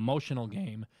 physical, emotional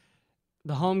game.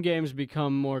 The home games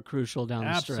become more crucial down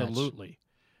the stretch. Absolutely.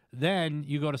 Then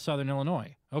you go to Southern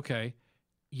Illinois. Okay,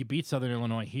 you beat Southern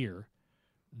Illinois here.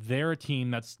 They're a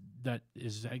team that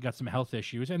got some health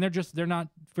issues, and they're not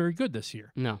very good this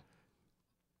year. No.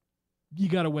 You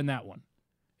got to win that one,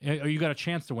 or you got a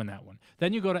chance to win that one.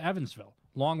 Then you go to Evansville,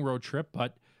 long road trip.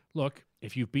 But look,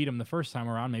 if you beat them the first time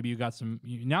around, maybe you got some.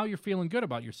 Now you're feeling good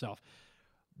about yourself.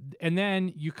 And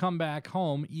then you come back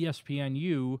home,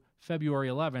 ESPNU, February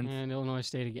 11th. And Illinois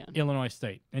State again. Illinois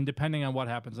State. And depending on what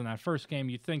happens in that first game,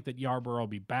 you think that Yarborough will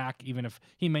be back, even if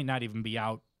he may not even be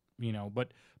out,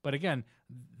 But again,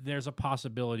 there's a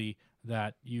possibility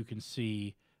that you can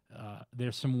see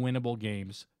there's some winnable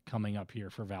games coming up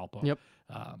here for Valpo. Yep.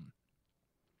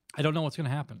 I don't know what's going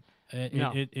to happen.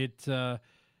 The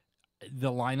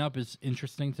lineup is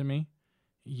interesting to me.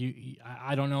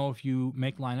 I don't know if you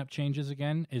make lineup changes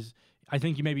again. I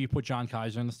think maybe you put John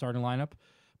Kaiser in the starting lineup,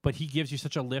 but he gives you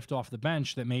such a lift off the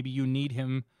bench that maybe you need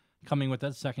him coming with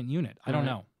that second unit. I don't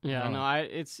know. Yeah,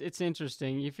 it's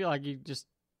interesting. You feel like you just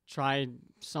try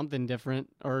something different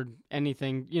or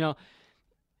anything.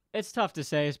 It's tough to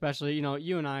say, especially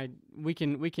you and I. We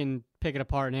can pick it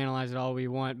apart and analyze it all we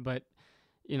want, but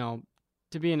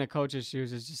to be in a coach's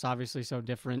shoes is just obviously so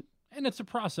different. And it's a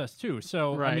process, too.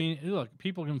 So, right. I mean, look,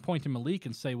 people can point to Malik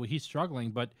and say, well, he's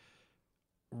struggling, but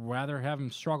rather have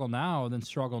him struggle now than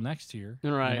struggle next year.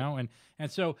 Right. And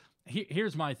so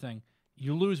here's my thing.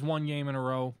 You lose 1 game in a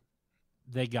row,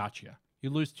 they got you. You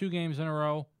lose 2 games in a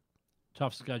row,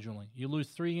 tough scheduling. You lose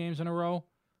 3 games in a row,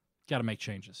 got to make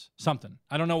changes. Something.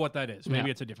 I don't know what that is. Maybe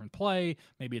it's a different play.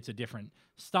 Maybe it's a different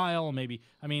style.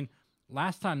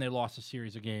 Last time they lost a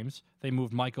series of games, they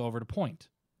moved Mike over to point.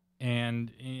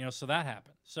 And so that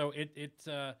happened. So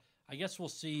I guess we'll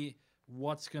see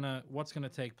what's gonna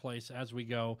take place as we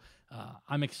go.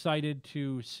 I'm excited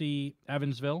to see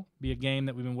Evansville be a game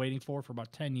that we've been waiting for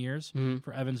about 10 years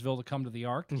for Evansville to come to the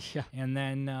Arc. Yeah. And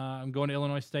then I'm going to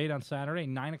Illinois State on Saturday.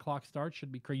 9:00 start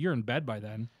should be crazy. You're in bed by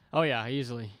then. Oh yeah,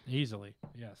 easily,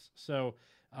 yes. So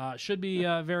should be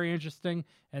very interesting.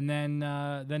 And then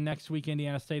next week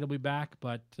Indiana State will be back,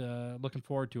 but looking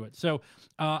forward to it. So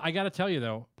I got to tell you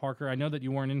though, Parker, I know that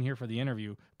you weren't in here for the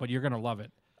interview, but you're gonna love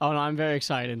it. Oh no, I'm very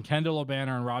excited. Kendall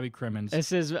O'Banner and Robbie Crimmins.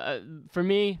 This is for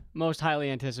me most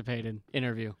highly anticipated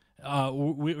interview.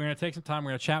 We're going to take some time.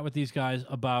 We're going to chat with these guys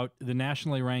about the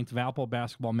nationally ranked Valpo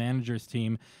basketball managers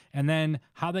team and then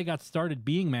how they got started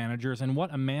being managers and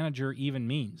what a manager even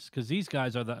means. Because these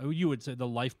guys are you would say, the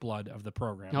lifeblood of the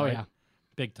program. Oh, right? yeah.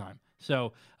 Big time.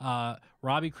 So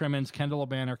Robbie Crimmins, Kendall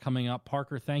O'Banner coming up.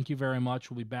 Parker, thank you very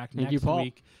much. We'll be back next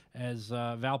week as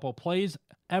Valpo plays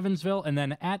Evansville and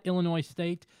then at Illinois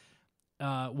State.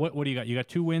 What do you got? You got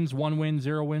 2 wins, 1 win,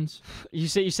 0 wins? You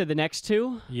said the next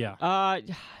 2? Yeah.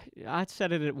 I'd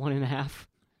set it at 1.5.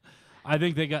 I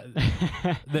think they got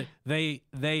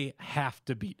they have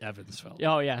to beat Evansville.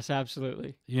 Oh yes,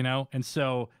 absolutely. And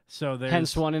so there's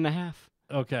hence 1.5.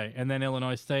 Okay, and then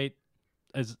Illinois State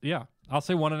is I'll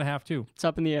say 1.5 too. It's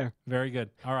up in the air. Very good.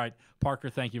 All right, Parker,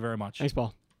 thank you very much. Thanks,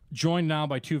 Paul. Joined now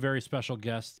by 2 very special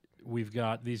guests. We've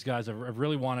got these guys have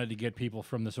really wanted to get people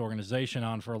from this organization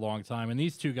on for a long time, and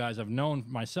these 2 guys I've known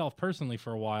myself personally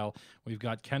for a while. We've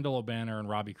got Kendall O'Banner and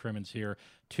Robbie Crimmins here,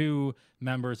 2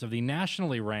 members of the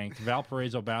nationally ranked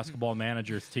Valparaiso basketball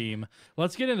managers team.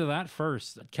 Let's get into that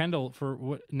first. Kendall,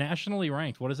 for nationally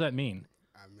ranked, what does that mean?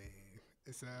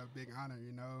 It's a big honor,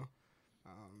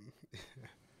 Um,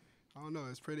 I don't know.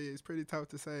 It's pretty tough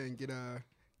to say and get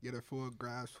a full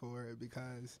grasp for it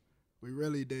because we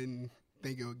really didn't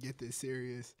think it would get this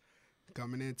serious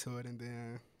coming into it, and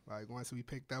then like once we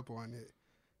picked up on it,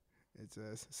 it's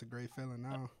a great feeling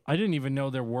now. I didn't even know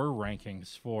there were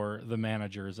rankings for the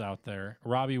managers out there.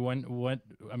 Robbie,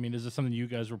 is this something you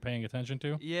guys were paying attention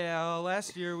to? Yeah,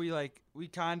 last year we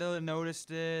kind of noticed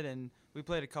it, and we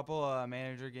played a couple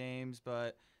manager games,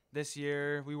 but this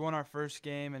year we won our first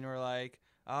game, and we're like,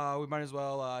 we might as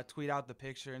well tweet out the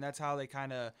picture, and that's how they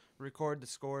kind of record the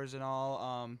scores and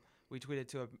all. We tweeted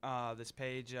to this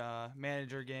page,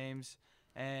 manager games,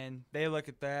 and they look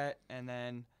at that, and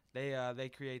then they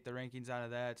create the rankings out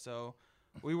of that. So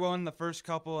we won the first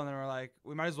couple, and then we're like,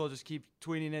 we might as well just keep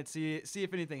tweeting it, see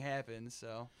if anything happens.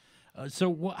 So.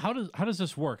 How does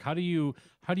this work? How do you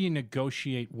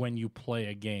negotiate when you play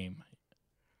a game?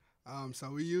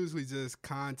 So we usually just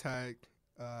contact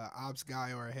ops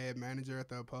guy or a head manager at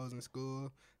the opposing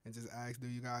school and just ask, do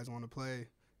you guys want to play?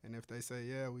 And if they say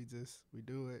yeah, we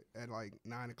do it at like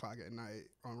 9:00 at night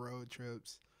on road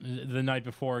trips. The night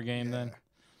before a game, yeah. Then.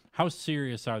 How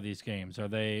serious are these games? Are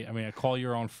they? I mean, a call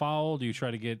your own foul? Do you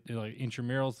try to get like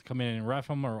intramurals to come in and ref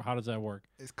them, or how does that work?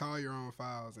 It's call your own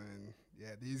fouls, and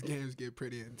yeah, these games get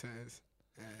pretty intense,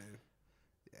 and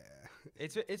yeah,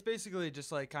 it's basically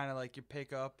just like kind of like your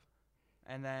pickup,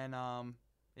 and then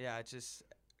it's just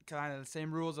kind of the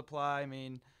same rules apply. I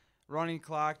mean, running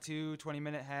clock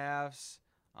 20-minute halves,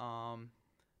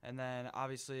 and then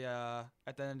obviously at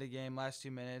the end of the game, last 2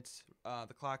 minutes,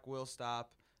 the clock will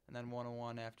stop. And then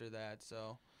 1-1 after that.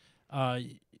 So,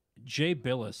 Jay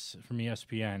Billis from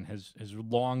ESPN has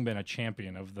long been a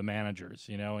champion of the managers,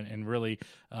 and really,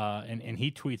 and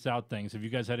he tweets out things. Have you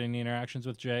guys had any interactions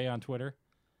with Jay on Twitter?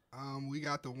 We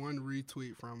got the one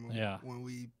retweet from him when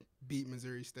we beat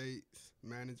Missouri State's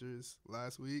managers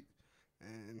last week,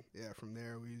 and from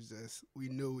there we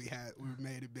knew we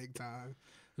made it big time.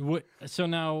 So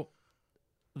now,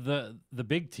 the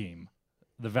big team.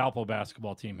 The Valpo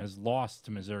basketball team has lost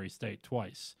to Missouri State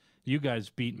twice. You guys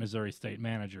beat Missouri State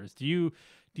managers. Do you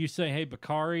say, hey,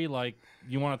 Bakari, like,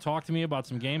 you want to talk to me about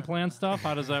some game plan stuff?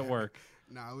 How does that work?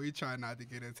 No, we try not to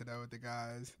get into that with the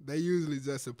guys. They usually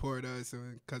just support us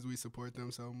because we support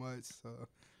them so much. So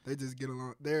they just get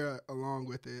along. They're along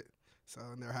with it, so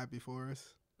they're happy for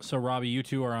us. So, Robbie, you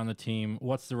two are on the team.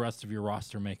 What's the rest of your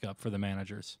roster makeup for the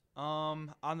managers?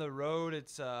 On the road,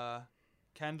 it's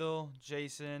Kendall,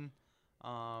 Jason.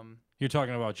 You're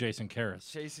talking about Jason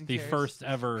Karras, the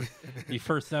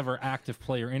first ever active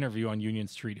player interview on Union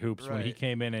Street Hoops, right, when he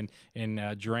came in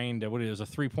and drained what it was, a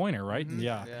 3-pointer, right? Mm-hmm.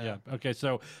 Yeah. Okay,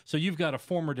 so you've got a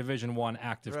former Division I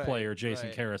active player, Jason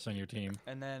Karras, on your team,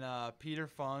 and then Peter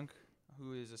Funk,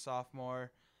 who is a sophomore,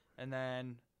 and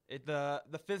then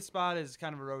the fifth spot is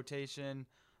kind of a rotation.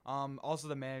 Also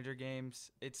the manager games,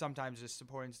 it's sometimes just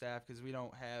supporting staff because we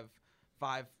don't have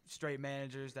 5 straight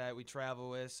managers that we travel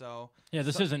with. So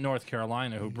this isn't North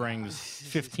Carolina who brings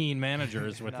 15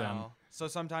 managers with them. So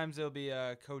sometimes it'll be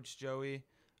Coach Joey,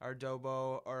 our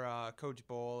Dobo, or Coach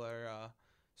Bowl, our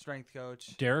strength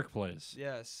coach. Derek plays.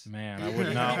 Yes. Man, I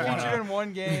would not want to. He featured in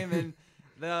one game, and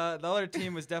the other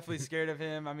team was definitely scared of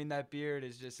him. I mean, that beard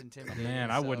is just intimidating.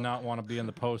 Man, I would not want to be in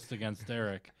the post against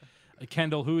Derek.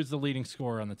 Kendall, who is the leading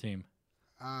scorer on the team?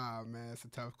 Man, it's a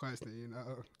tough question,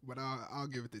 but I'll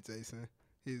give it to Jason.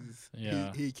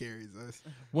 He carries us.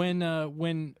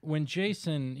 When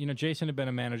Jason, Jason had been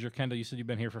a manager. Kendall, you said you've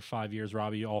been here for 5 years.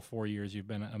 Robbie, all 4 years you've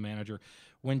been a manager.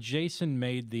 When Jason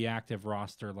made the active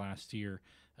roster last year,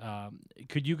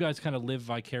 could you guys kind of live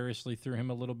vicariously through him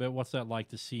a little bit? What's that like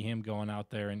to see him going out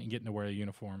there and getting to wear a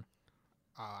uniform?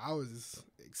 I was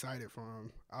excited for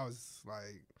him. I was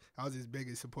his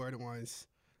biggest supporter once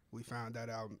we found that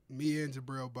out. Me and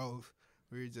Jabril both.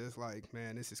 We were just like,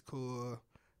 man, this is cool.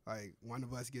 Like, one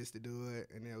of us gets to do it,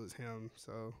 and it was him.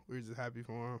 So we were just happy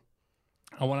for him.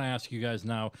 I want to ask you guys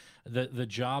now, the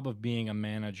job of being a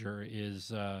manager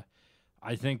is,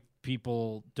 I think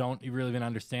people don't really even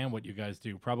understand what you guys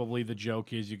do. Probably the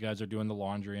joke is you guys are doing the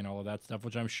laundry and all of that stuff,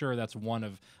 which I'm sure that's one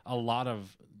of a lot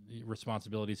of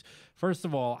responsibilities. First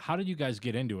of all, how did you guys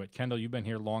get into it? Kendall, you've been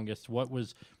here longest.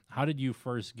 How did you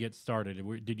first get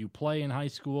started? Did you play in high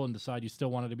school and decide you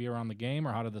still wanted to be around the game,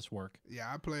 or how did this work?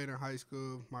 Yeah, I played in high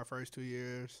school my first 2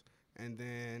 years, and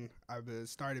then I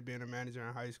started being a manager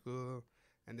in high school.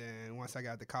 And then once I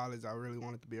got to college, I really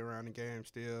wanted to be around the game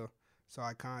still. So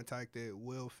I contacted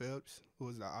Will Phipps, who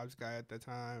was the ops guy at the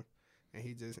time, and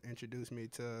he just introduced me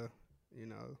to,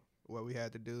 what we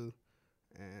had to do,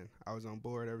 and I was on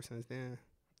board ever since then.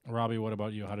 Robbie, what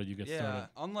about you? How did you get started? Yeah,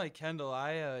 unlike Kendall,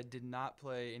 I did not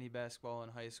play any basketball in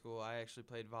high school. I actually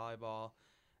played volleyball.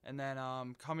 And then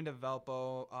coming to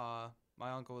Valpo,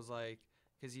 my uncle was like,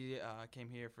 because he came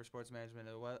here for sports management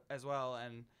as well,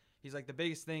 and he's like, the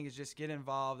biggest thing is just get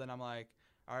involved. And I'm like,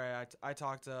 all right, I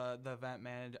talked to the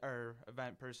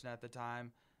event person at the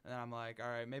time, and I'm like, all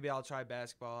right, maybe I'll try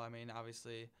basketball. I mean,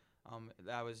 obviously,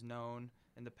 that was known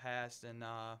in the past, and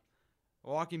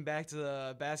walking back to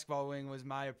the basketball wing was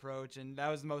my approach, and that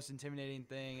was the most intimidating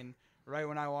thing. And right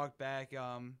when I walked back,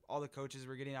 all the coaches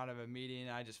were getting out of a meeting,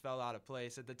 and I just felt out of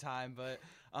place at the time. But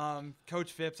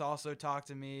Coach Phipps also talked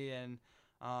to me, and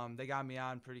they got me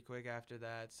on pretty quick after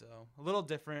that. So a little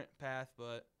different path,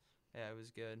 but yeah, it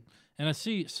was good. And I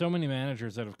see so many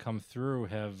managers that have come through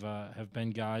have been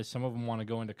guys. Some of them want to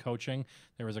go into coaching.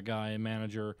 There was a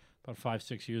manager about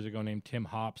 5-6 years ago named Tim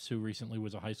Hops, who recently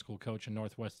was a high school coach in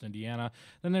Northwest Indiana.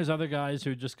 Then there's other guys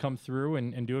who just come through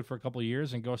and do it for a couple of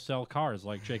years and go sell cars,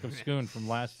 like Jacob Schoon from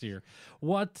last year.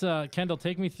 What, Kendall,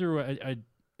 take me through a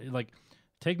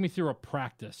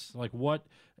practice. Like what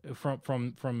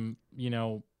from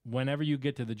whenever you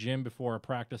get to the gym before a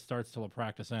practice starts till a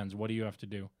practice ends, what do you have to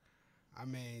do? I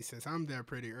mean, since I'm there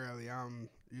pretty early, I'm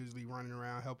usually running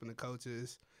around helping the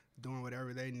coaches, doing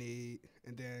whatever they need.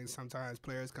 And then sometimes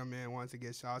players come in, want to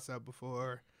get shots up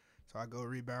before, so I go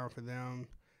rebound for them.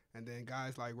 And then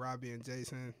guys like Robbie and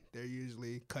Jason, they're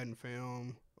usually cutting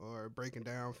film or breaking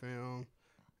down film.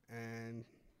 And,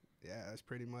 yeah, that's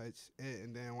pretty much it.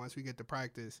 And then once we get to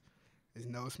practice, it's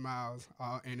no smiles.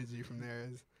 All energy from there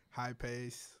is high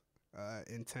pace,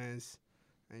 intense,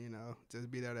 and,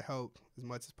 just be there to help as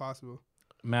much as possible.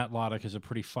 Matt Loddick is a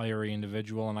pretty fiery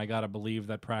individual, and I got to believe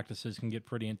that practices can get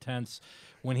pretty intense.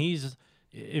 When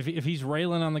if he's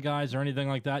railing on the guys or anything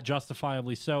like that,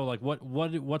 justifiably so, like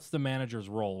what's the manager's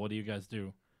role? What do you guys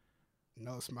do?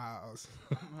 No smiles.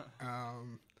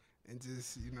 And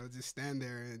just stand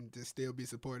there and just still be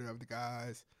supportive of the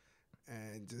guys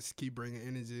and just keep bringing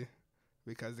energy,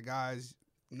 because the guys,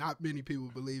 not many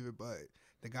people believe it, but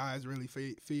the guys really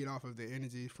feed off of the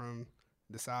energy from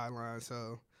the sideline.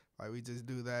 So, we just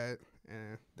do that,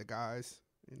 and the guys,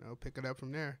 pick it up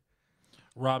from there.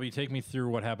 Robbie, take me through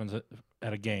what happens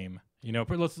at a game.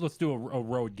 Let's do a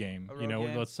road game.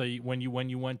 Game? Let's say when you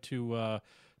went to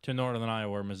Northern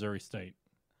Iowa or Missouri State.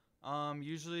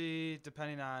 Usually,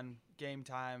 depending on game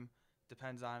time,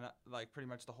 depends on pretty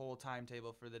much the whole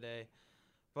timetable for the day.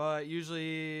 But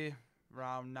usually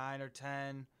around 9 or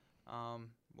 10,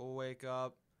 we'll wake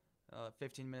up.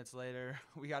 15 minutes later,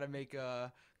 we got to make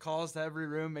calls to every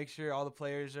room, make sure all the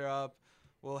players are up.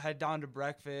 We'll head down to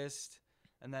breakfast,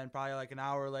 and then probably an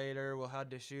hour later, we'll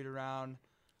head to shoot around.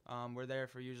 We're there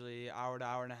for usually an hour to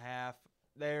hour and a half.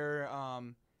 There,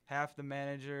 half the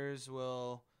managers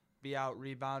will be out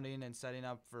rebounding and setting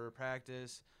up for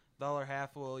practice. The other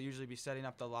half will usually be setting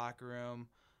up the locker room,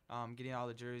 getting all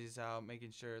the jerseys out,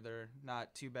 making sure they're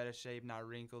not too bad of shape, not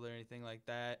wrinkled or anything like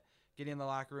that. Getting the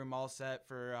locker room all set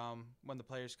for when the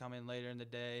players come in later in the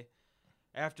day.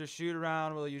 After shoot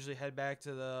around, we'll usually head back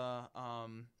to the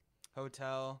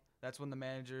hotel. That's when the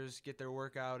managers get their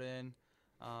workout in.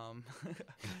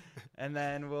 And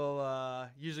then we'll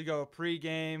usually go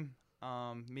pregame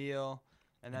meal.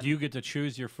 And then do you get to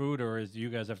choose your food, or do you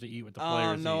guys have to eat what the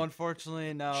players eat? No,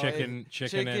 unfortunately, no.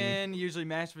 Chicken, usually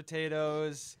mashed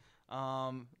potatoes,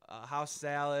 house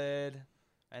salad,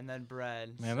 and then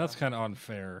bread. Man, that's kind of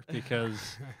unfair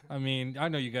because, I mean, I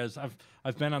know you guys.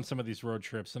 I've been on some of these road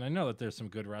trips, and I know that there's some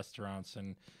good restaurants,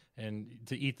 and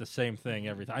to eat the same thing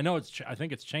every time. I know I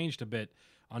think it's changed a bit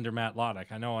under Matt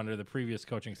Loddick. I know under the previous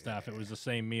coaching staff, it was the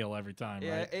same meal every time.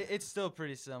 Yeah, right? It's still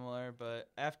pretty similar, but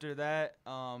after that,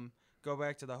 go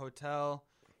back to the hotel.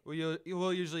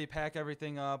 We'll usually pack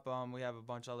everything up. We have a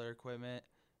bunch of other equipment,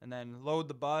 and then load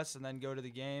the bus, and then go to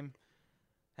the game,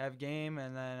 have game,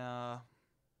 and then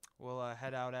we'll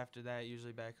head out after that,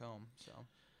 usually back home. So.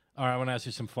 All right, I want to ask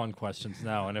you some fun questions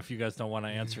now, and if you guys don't want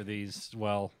to answer these,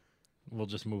 well, we'll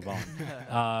just move on.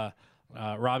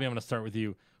 Robbie, I'm going to start with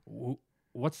you.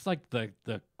 What's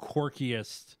the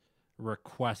quirkiest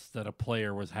request that a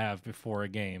player would have before a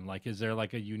game? Is there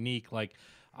a unique,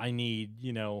 I need,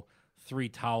 3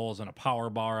 towels and a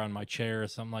power bar on my chair or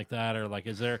something like that? Or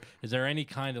is there any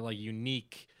kind of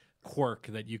unique quirk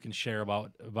that you can share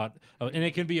about and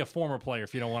it can be a former player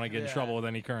if you don't want to get in trouble with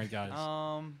any current guys.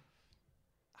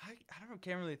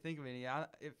 Can't really think of any.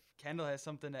 If Kendall has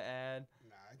something to add.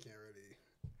 Nah,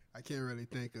 I can't really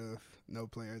think of no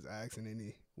players asking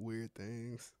any weird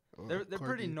things. They're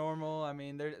pretty normal. I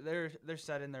mean, they're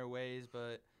set in their ways,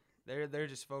 but they're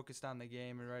just focused on the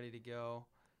game and ready to go.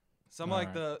 Some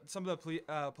of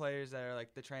the players that are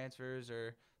the transfers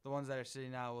or the ones that are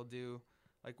sitting out will do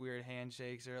like weird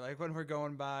handshakes, or like when we're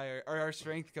going by, or our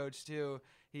strength coach too.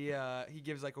 He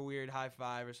gives like a weird high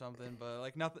five or something, but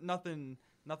like nothing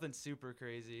super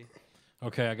crazy.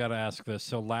 Okay, I got to ask this.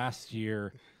 So last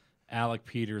year, Alec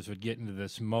Peters would get into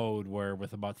this mode where,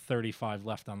 with about 35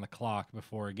 left on the clock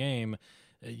before a game,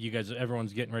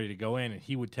 everyone's getting ready to go in, and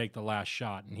he would take the last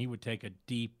shot, and he would take a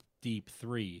deep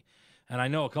three. And I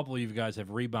know a couple of you guys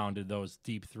have rebounded those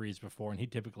deep threes before, and he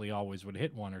typically always would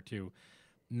hit one or two.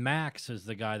 Max is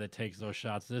the guy that takes those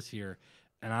shots this year,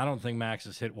 and I don't think Max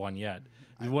has hit one yet.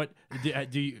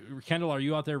 Kendall, are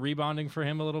you out there rebounding for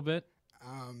him a little bit?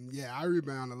 Yeah, I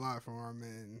rebound a lot for him,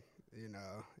 and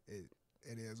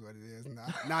it is what it is.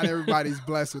 Not everybody's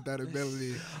blessed with that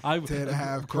ability to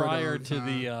have prior to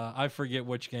the I forget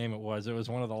which game it was. It was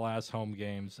one of the last home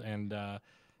games, and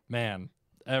man,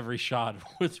 every shot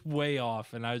was way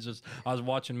off, and I was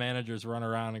watching managers run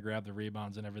around and grab the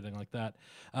rebounds and everything like that.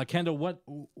 Kendall,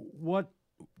 what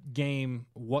game,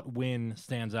 what win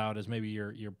stands out as maybe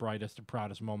your brightest or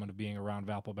proudest moment of being around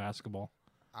Valpo basketball?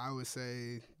 I would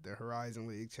say the Horizon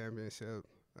League Championship,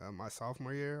 my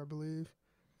sophomore year, I believe,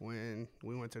 when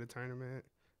we went to the tournament.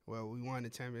 Well, we won the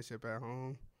championship at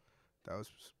home. That was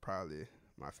probably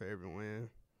my favorite win.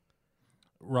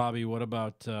 Robbie, what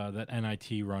about that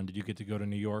NIT run? Did you get to go to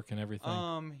New York and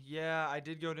everything? Yeah, I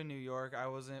did go to New York. I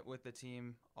wasn't with the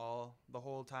team the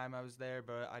whole time I was there,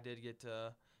 but I did get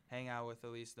to hang out with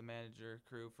at least the manager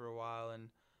crew for a while, and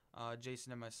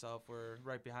Jason and myself were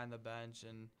right behind the bench,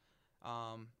 and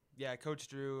yeah, Coach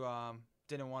Drew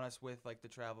didn't want us with like the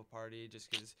travel party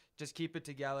just keep it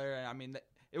together, and I mean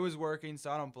it was working, so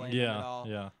I don't blame him at all.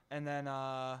 Yeah. And then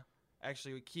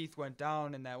actually Keith went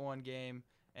down in that one game,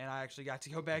 and I actually got to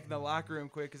go back in the locker room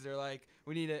quick because they're like,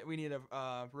 we need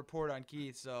a report on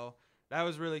Keith. So that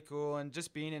was really cool, and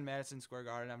just being in Madison Square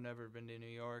Garden, I've never been to New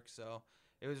York, so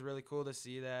it was really cool to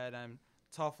see that.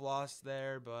 Tough loss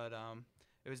there, but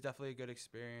it was definitely a good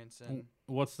experience. And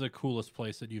what's the coolest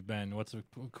place that you've been? What's the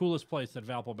coolest place that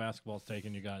Valpo basketball's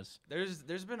taken you guys?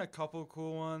 There's been a couple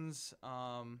cool ones.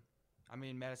 I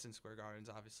mean, Madison Square Garden's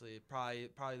obviously probably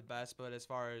the best, but as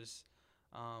far as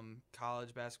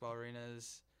college basketball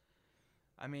arenas,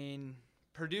 I mean,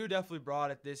 Purdue definitely brought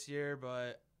it this year,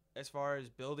 but as far as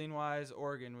building wise,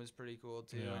 Oregon was pretty cool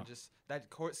too. Yeah. And just that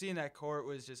court, seeing that court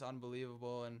was just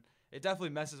unbelievable, and it definitely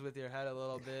messes with your head a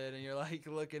little bit, and you're like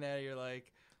looking at it, you're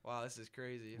like, wow, this is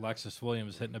crazy. Alexis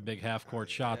Williams hitting a big half-court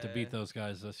shot to beat those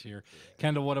guys this year. Yeah.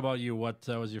 Kendall, what about you? What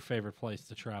was your favorite place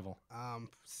to travel? I'm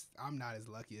not as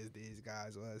lucky as these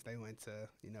guys was. They went to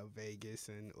Vegas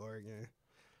and Oregon,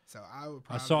 so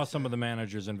I saw some of the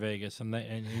managers in Vegas, and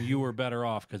you were better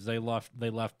off because they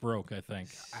left broke, I think.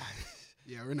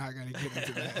 Yeah, we're not gonna get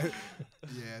into that.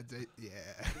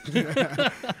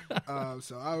 Yeah.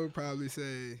 So I would probably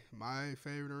say my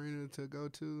favorite arena to go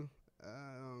to.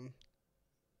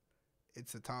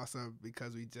 It's a toss-up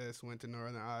because we just went to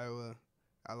Northern Iowa.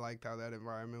 I liked how that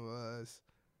environment was,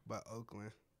 but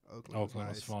Oakland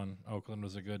was fun. Oakland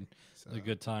was a good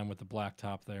time with the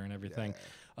blacktop there and everything.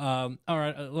 Yeah. All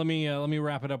right, let me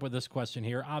wrap it up with this question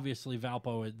here. Obviously,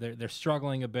 Valpo they're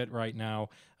struggling a bit right now.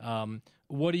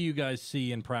 What do you guys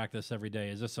see in practice every day?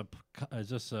 Is this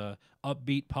a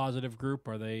upbeat, positive group?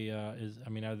 Are they are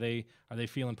they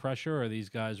feeling pressure? Or are these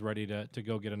guys ready to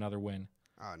go get another win?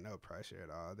 No pressure at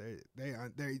all.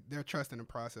 They're trusting the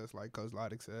process, like Coach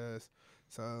Loddick says.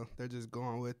 So they're just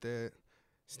going with it,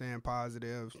 staying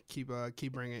positive, keep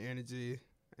bringing energy,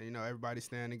 and everybody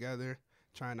staying together,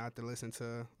 trying not to listen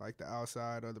to like the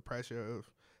outside or the pressure of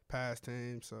past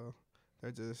teams. So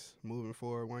they're just moving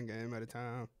forward one game at a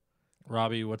time.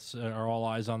 Robbie, are all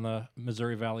eyes on the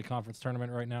Missouri Valley Conference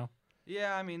tournament right now?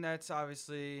 Yeah, I mean that's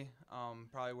obviously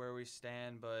probably where we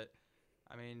stand, but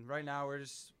I mean right now we're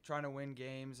just trying to win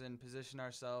games and position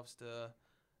ourselves to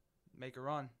make a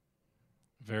run.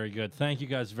 Very good. Thank you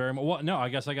guys very much. Well, no, I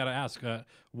guess I got to ask,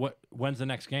 when's the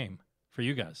next game for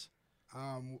you guys?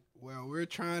 Well, we're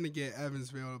trying to get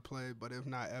Evansville to play, but if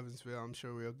not Evansville, I'm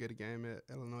sure we'll get a game at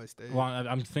Illinois State. Well,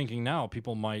 I'm thinking now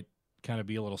people might kind of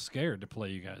be a little scared to play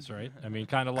you guys, right? I mean,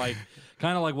 kind of like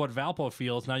what Valpo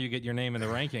feels. Now you get your name in the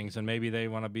rankings, and maybe they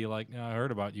want to be like, I heard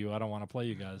about you. I don't want to play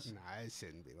you guys. Nah, it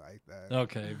shouldn't be like that.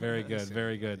 Okay, very good,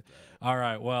 very good. All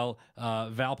right, well,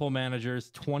 Valpo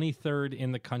managers, 23rd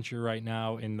in the country right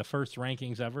now in the first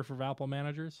rankings ever for Valpo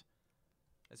managers.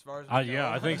 As far as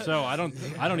yeah, I think so. I don't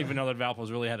even know that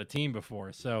Valpo's really had a team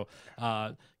before. So,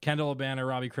 Kendall Urbana,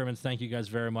 Robbie Crimmins, thank you guys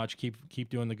very much. Keep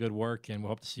doing the good work, and we'll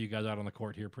hope to see you guys out on the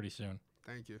court here pretty soon.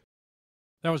 Thank you.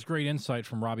 That was great insight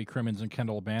from Robbie Crimmins and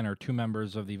Kendall Banner, two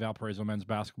members of the Valparaiso men's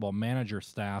basketball manager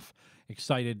staff.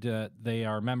 Excited they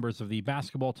are members of the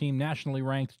basketball team, nationally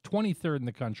ranked 23rd in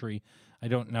the country. I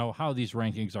don't know how these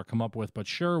rankings are come up with, but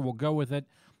sure, we'll go with it.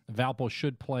 Valpo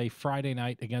should play Friday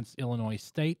night against Illinois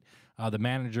State. The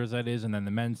managers, that is, and then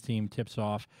the men's team tips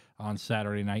off on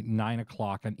Saturday night, 9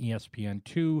 o'clock on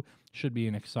ESPN2. Should be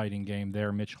an exciting game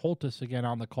there. Mitch Holtis again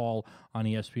on the call on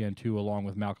ESPN2 along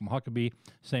with Malcolm Huckabee.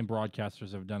 Same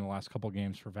broadcasters have done the last couple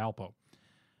games for Valpo.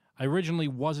 I originally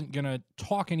wasn't going to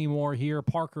talk anymore here.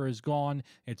 Parker is gone.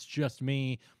 It's just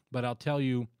me. But I'll tell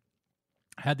you,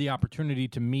 had the opportunity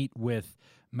to meet with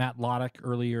Matt Loddick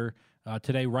earlier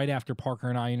today, right after Parker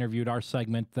and I interviewed our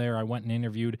segment there. I went and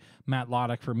interviewed Matt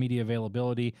Loddick for media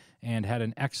availability and had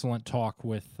an excellent talk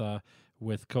with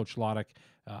Coach Loddick.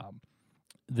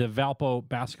 The Valpo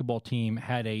basketball team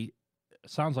had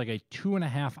sounds like a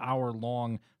 2.5 hour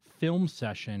long film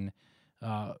session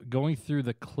going through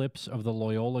the clips of the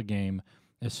Loyola game,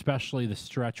 especially the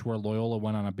stretch where Loyola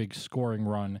went on a big scoring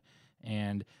run,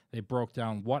 and they broke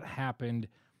down what happened.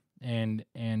 And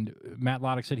Matt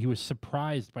Loddick said he was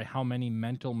surprised by how many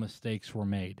mental mistakes were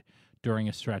made during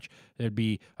a stretch. There'd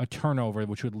be a turnover,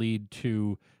 which would lead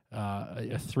to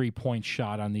a 3-point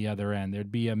shot on the other end.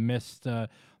 There'd be a missed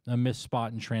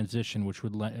spot in transition, which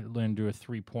would lead to a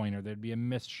 3-pointer. There'd be a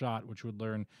missed shot, which would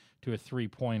lead to a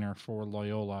 3-pointer for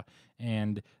Loyola.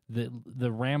 And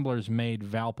the Ramblers made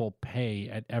Valpo pay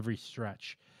at every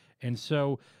stretch. And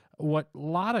so what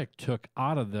Loddick took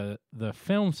out of the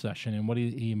film session and what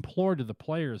he implored to the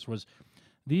players was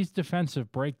these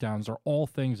defensive breakdowns are all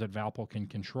things that Valpo can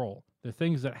control. They're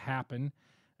things that happen,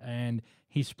 and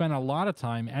he spent a lot of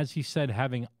time, as he said,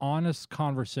 having honest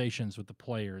conversations with the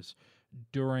players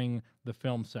during the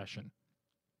film session.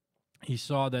 He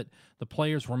saw that the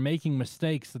players were making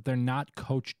mistakes that they're not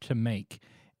coached to make,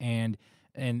 and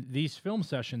these film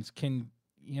sessions can,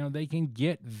 they can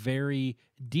get very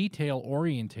detail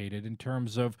orientated in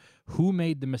terms of who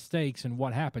made the mistakes and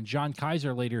what happened. John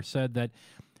Kaiser later said that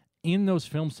in those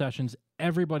film sessions,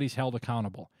 everybody's held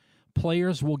accountable.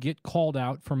 Players will get called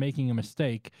out for making a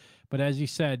mistake, but as he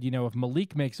said, if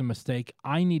Malik makes a mistake,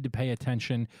 I need to pay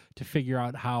attention to figure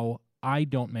out how I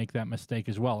don't make that mistake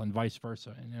as well, and vice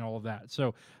versa, and all of that.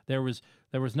 So there was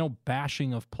no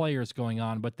bashing of players going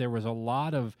on, but there was a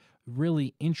lot of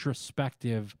really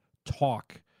introspective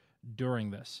talk during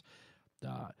this.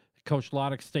 Coach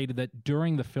Loddick stated that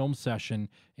during the film session,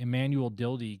 Emmanuel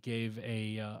Dildy gave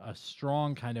a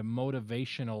strong kind of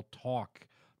motivational talk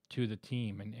to the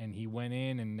team, and he went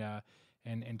in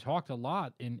and talked a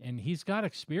lot, and he's got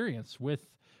experience with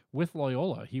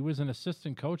Loyola. He was an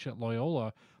assistant coach at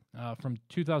Loyola from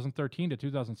 2013 to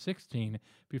 2016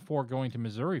 before going to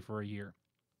Missouri for a year.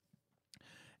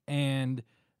 And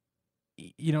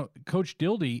Coach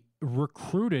Dildy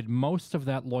recruited most of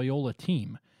that Loyola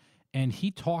team, and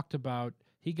he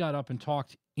got up and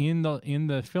talked in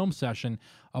the film session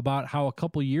about how a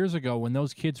couple years ago, when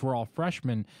those kids were all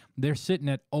freshmen, they're sitting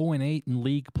at 0-8 in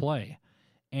league play,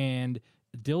 and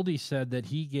Dildy said that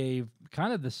he gave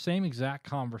kind of the same exact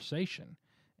conversation,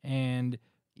 and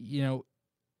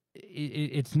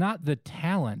it's not the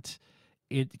talent.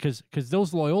 Because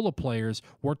those Loyola players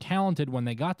were talented when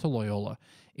they got to Loyola.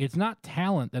 It's not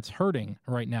talent that's hurting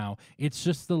right now. It's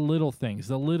just the little things,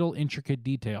 the little intricate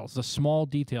details, the small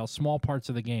details, small parts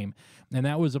of the game. And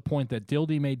that was a point that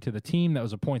Dildy made to the team. That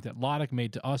was a point that Loddick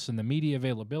made to us in the media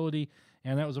availability.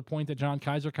 And that was a point that John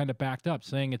Kaiser kind of backed up,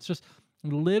 saying it's just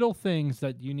little things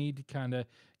that you need to kind of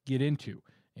get into.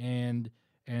 And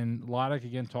Loddick,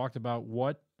 again, talked about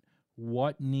what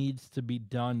needs to be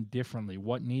done differently,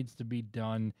 what needs to be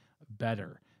done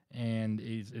better, and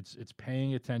it's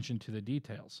paying attention to the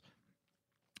details.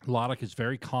 Loddick is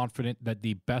very confident that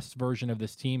the best version of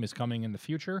this team is coming in the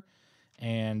future,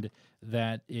 and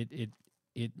that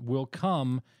it will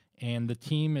come, and the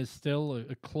team is still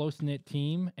a close-knit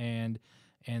team, and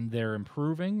they're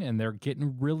improving, and they're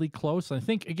getting really close. I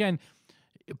think, again,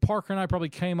 Parker and I probably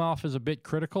came off as a bit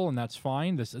critical, and that's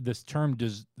fine. This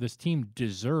team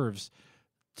deserves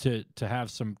to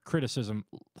have some criticism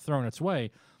thrown its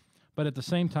way, but at the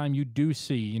same time, you do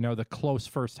see the close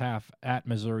first half at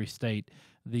Missouri State,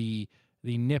 the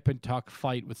nip and tuck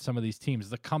fight with some of these teams,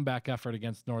 the comeback effort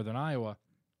against Northern Iowa.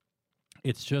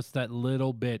 It's just that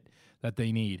little bit that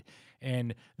they need.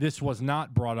 And this was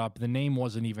not brought up. The name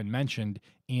wasn't even mentioned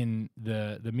in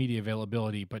the media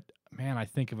availability. But, man, I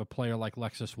think of a player like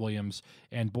Lexus Williams,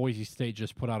 and Boise State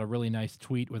just put out a really nice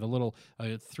tweet with a little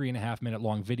 3.5-minute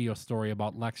long video story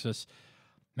about Lexus.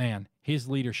 Man, his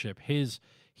leadership,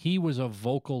 he was a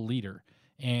vocal leader.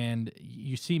 And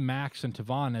you see Max and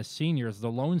Tavon as seniors,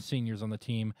 the lone seniors on the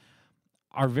team,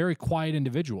 are very quiet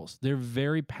individuals. They're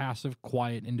very passive,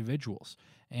 quiet individuals.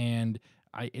 And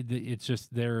it's just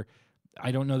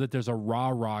I don't know that there's a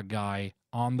rah-rah guy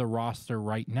on the roster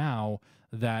right now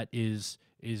that is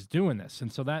doing this.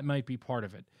 And so that might be part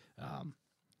of it.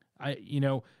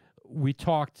 We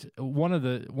talked, one of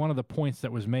the points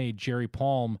that was made, Jerry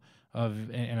Palm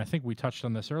and I think we touched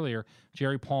on this earlier,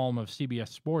 Jerry Palm of CBS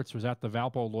Sports was at the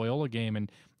Valpo Loyola game, and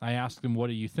I asked him, what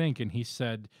do you think? And he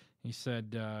said,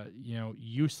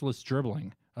 useless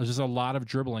dribbling. There's just a lot of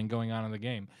dribbling going on in the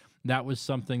game. That was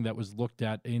something that was looked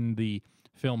at in the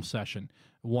film session.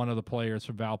 One of the players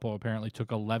from Valpo apparently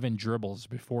took 11 dribbles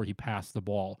before he passed the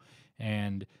ball.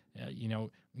 And,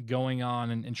 going on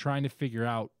and trying to figure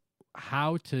out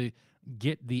how to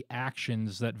get the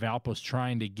actions that Valpo's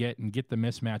trying to get and get the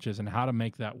mismatches and how to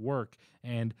make that work.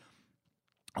 And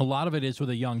a lot of it is with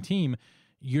a young team,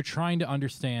 you're trying to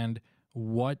understand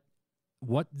what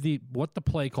the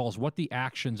play calls, what the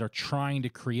actions are trying to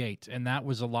create. And that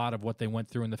was a lot of what they went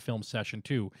through in the film session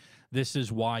too. This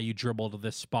is why you dribble to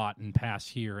this spot and pass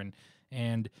here. And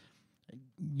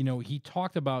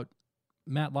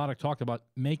Matt Loddick talked about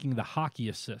making the hockey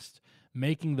assist,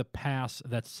 making the pass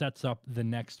that sets up the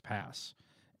next pass.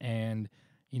 And,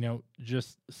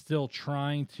 just still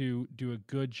trying to do a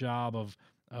good job of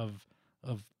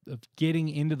getting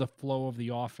into the flow of the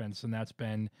offense. And that's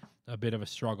been a bit of a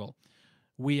struggle.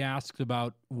 We asked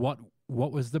about what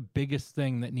was the biggest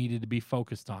thing that needed to be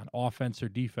focused on, offense or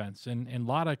defense. And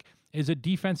Loddick is a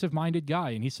defensive-minded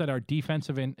guy, and he said our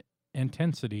defensive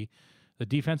intensity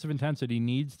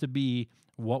needs to be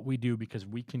what we do because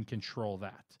we can control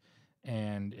that.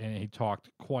 And he talked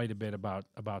quite a bit about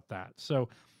that. So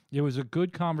it was a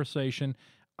good conversation.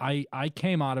 I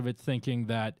came out of it thinking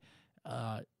that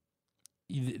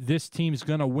this team's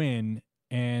going to win,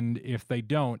 and if they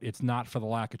don't, it's not for the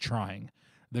lack of trying.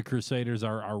 The Crusaders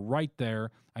are right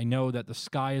there. I know that the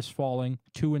sky is falling,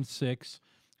 2-6,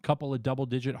 couple of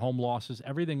double-digit home losses.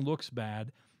 Everything looks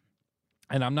bad.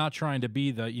 And I'm not trying to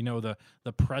be the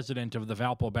president of the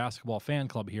Valpo basketball fan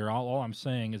club here. All I'm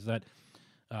saying is that,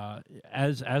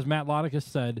 as Matt Loddick has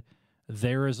said,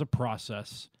 there is a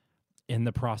process, and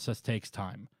the process takes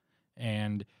time.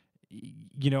 And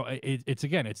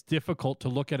it's difficult to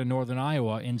look at a Northern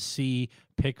Iowa and see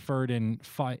Pickford and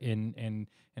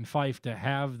Fife to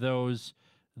have those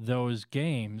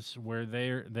games where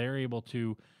they're able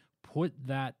to put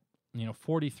that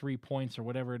 43 points or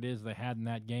whatever it is they had in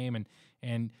that game,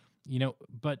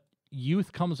 but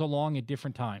youth comes along at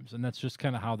different times, and that's just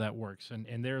kind of how that works.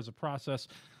 And there's a process.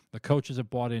 The coaches have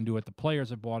bought into it. The players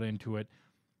have bought into it.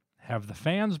 Have the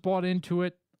fans bought into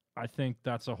it? I think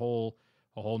that's a whole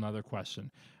nother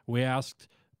question. We asked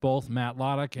both Matt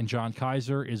Loddick and John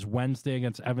Kaiser, is Wednesday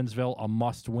against Evansville a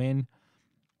must-win?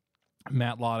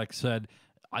 Matt Loddick said,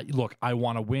 I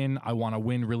want to win. I want to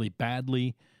win really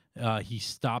badly. He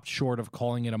stopped short of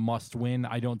calling it a must-win.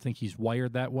 I don't think he's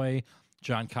wired that way.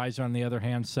 John Kaiser, on the other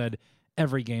hand, said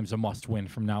every game's a must-win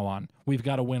from now on. We've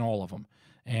got to win all of them.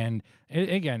 And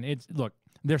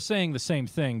they're saying the same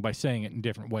thing by saying it in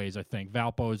different ways, I think.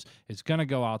 Valpo is going to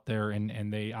go out there,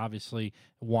 and they obviously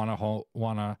want to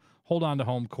hold on to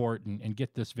home court and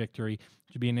get this victory.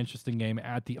 It should be an interesting game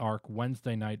at the Arc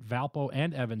Wednesday night. Valpo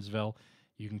and Evansville.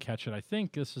 You can catch it. I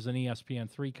think this is an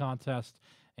ESPN3 contest.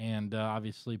 And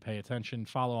obviously pay attention.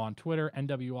 Follow on Twitter,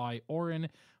 NWI Oren.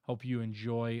 Hope you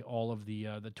enjoy all of the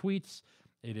tweets.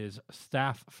 It is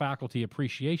Staff Faculty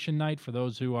Appreciation Night for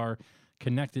those who are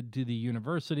connected to the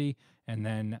university. And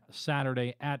then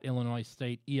Saturday at Illinois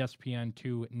State,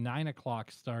 ESPN2, 9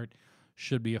 o'clock start.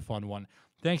 Should be a fun one.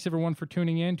 Thanks, everyone, for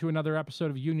tuning in to another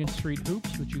episode of Union Street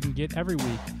Hoops, which you can get every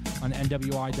week on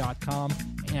NWI.com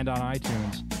and on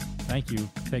iTunes. Thank you.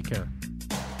 Take care.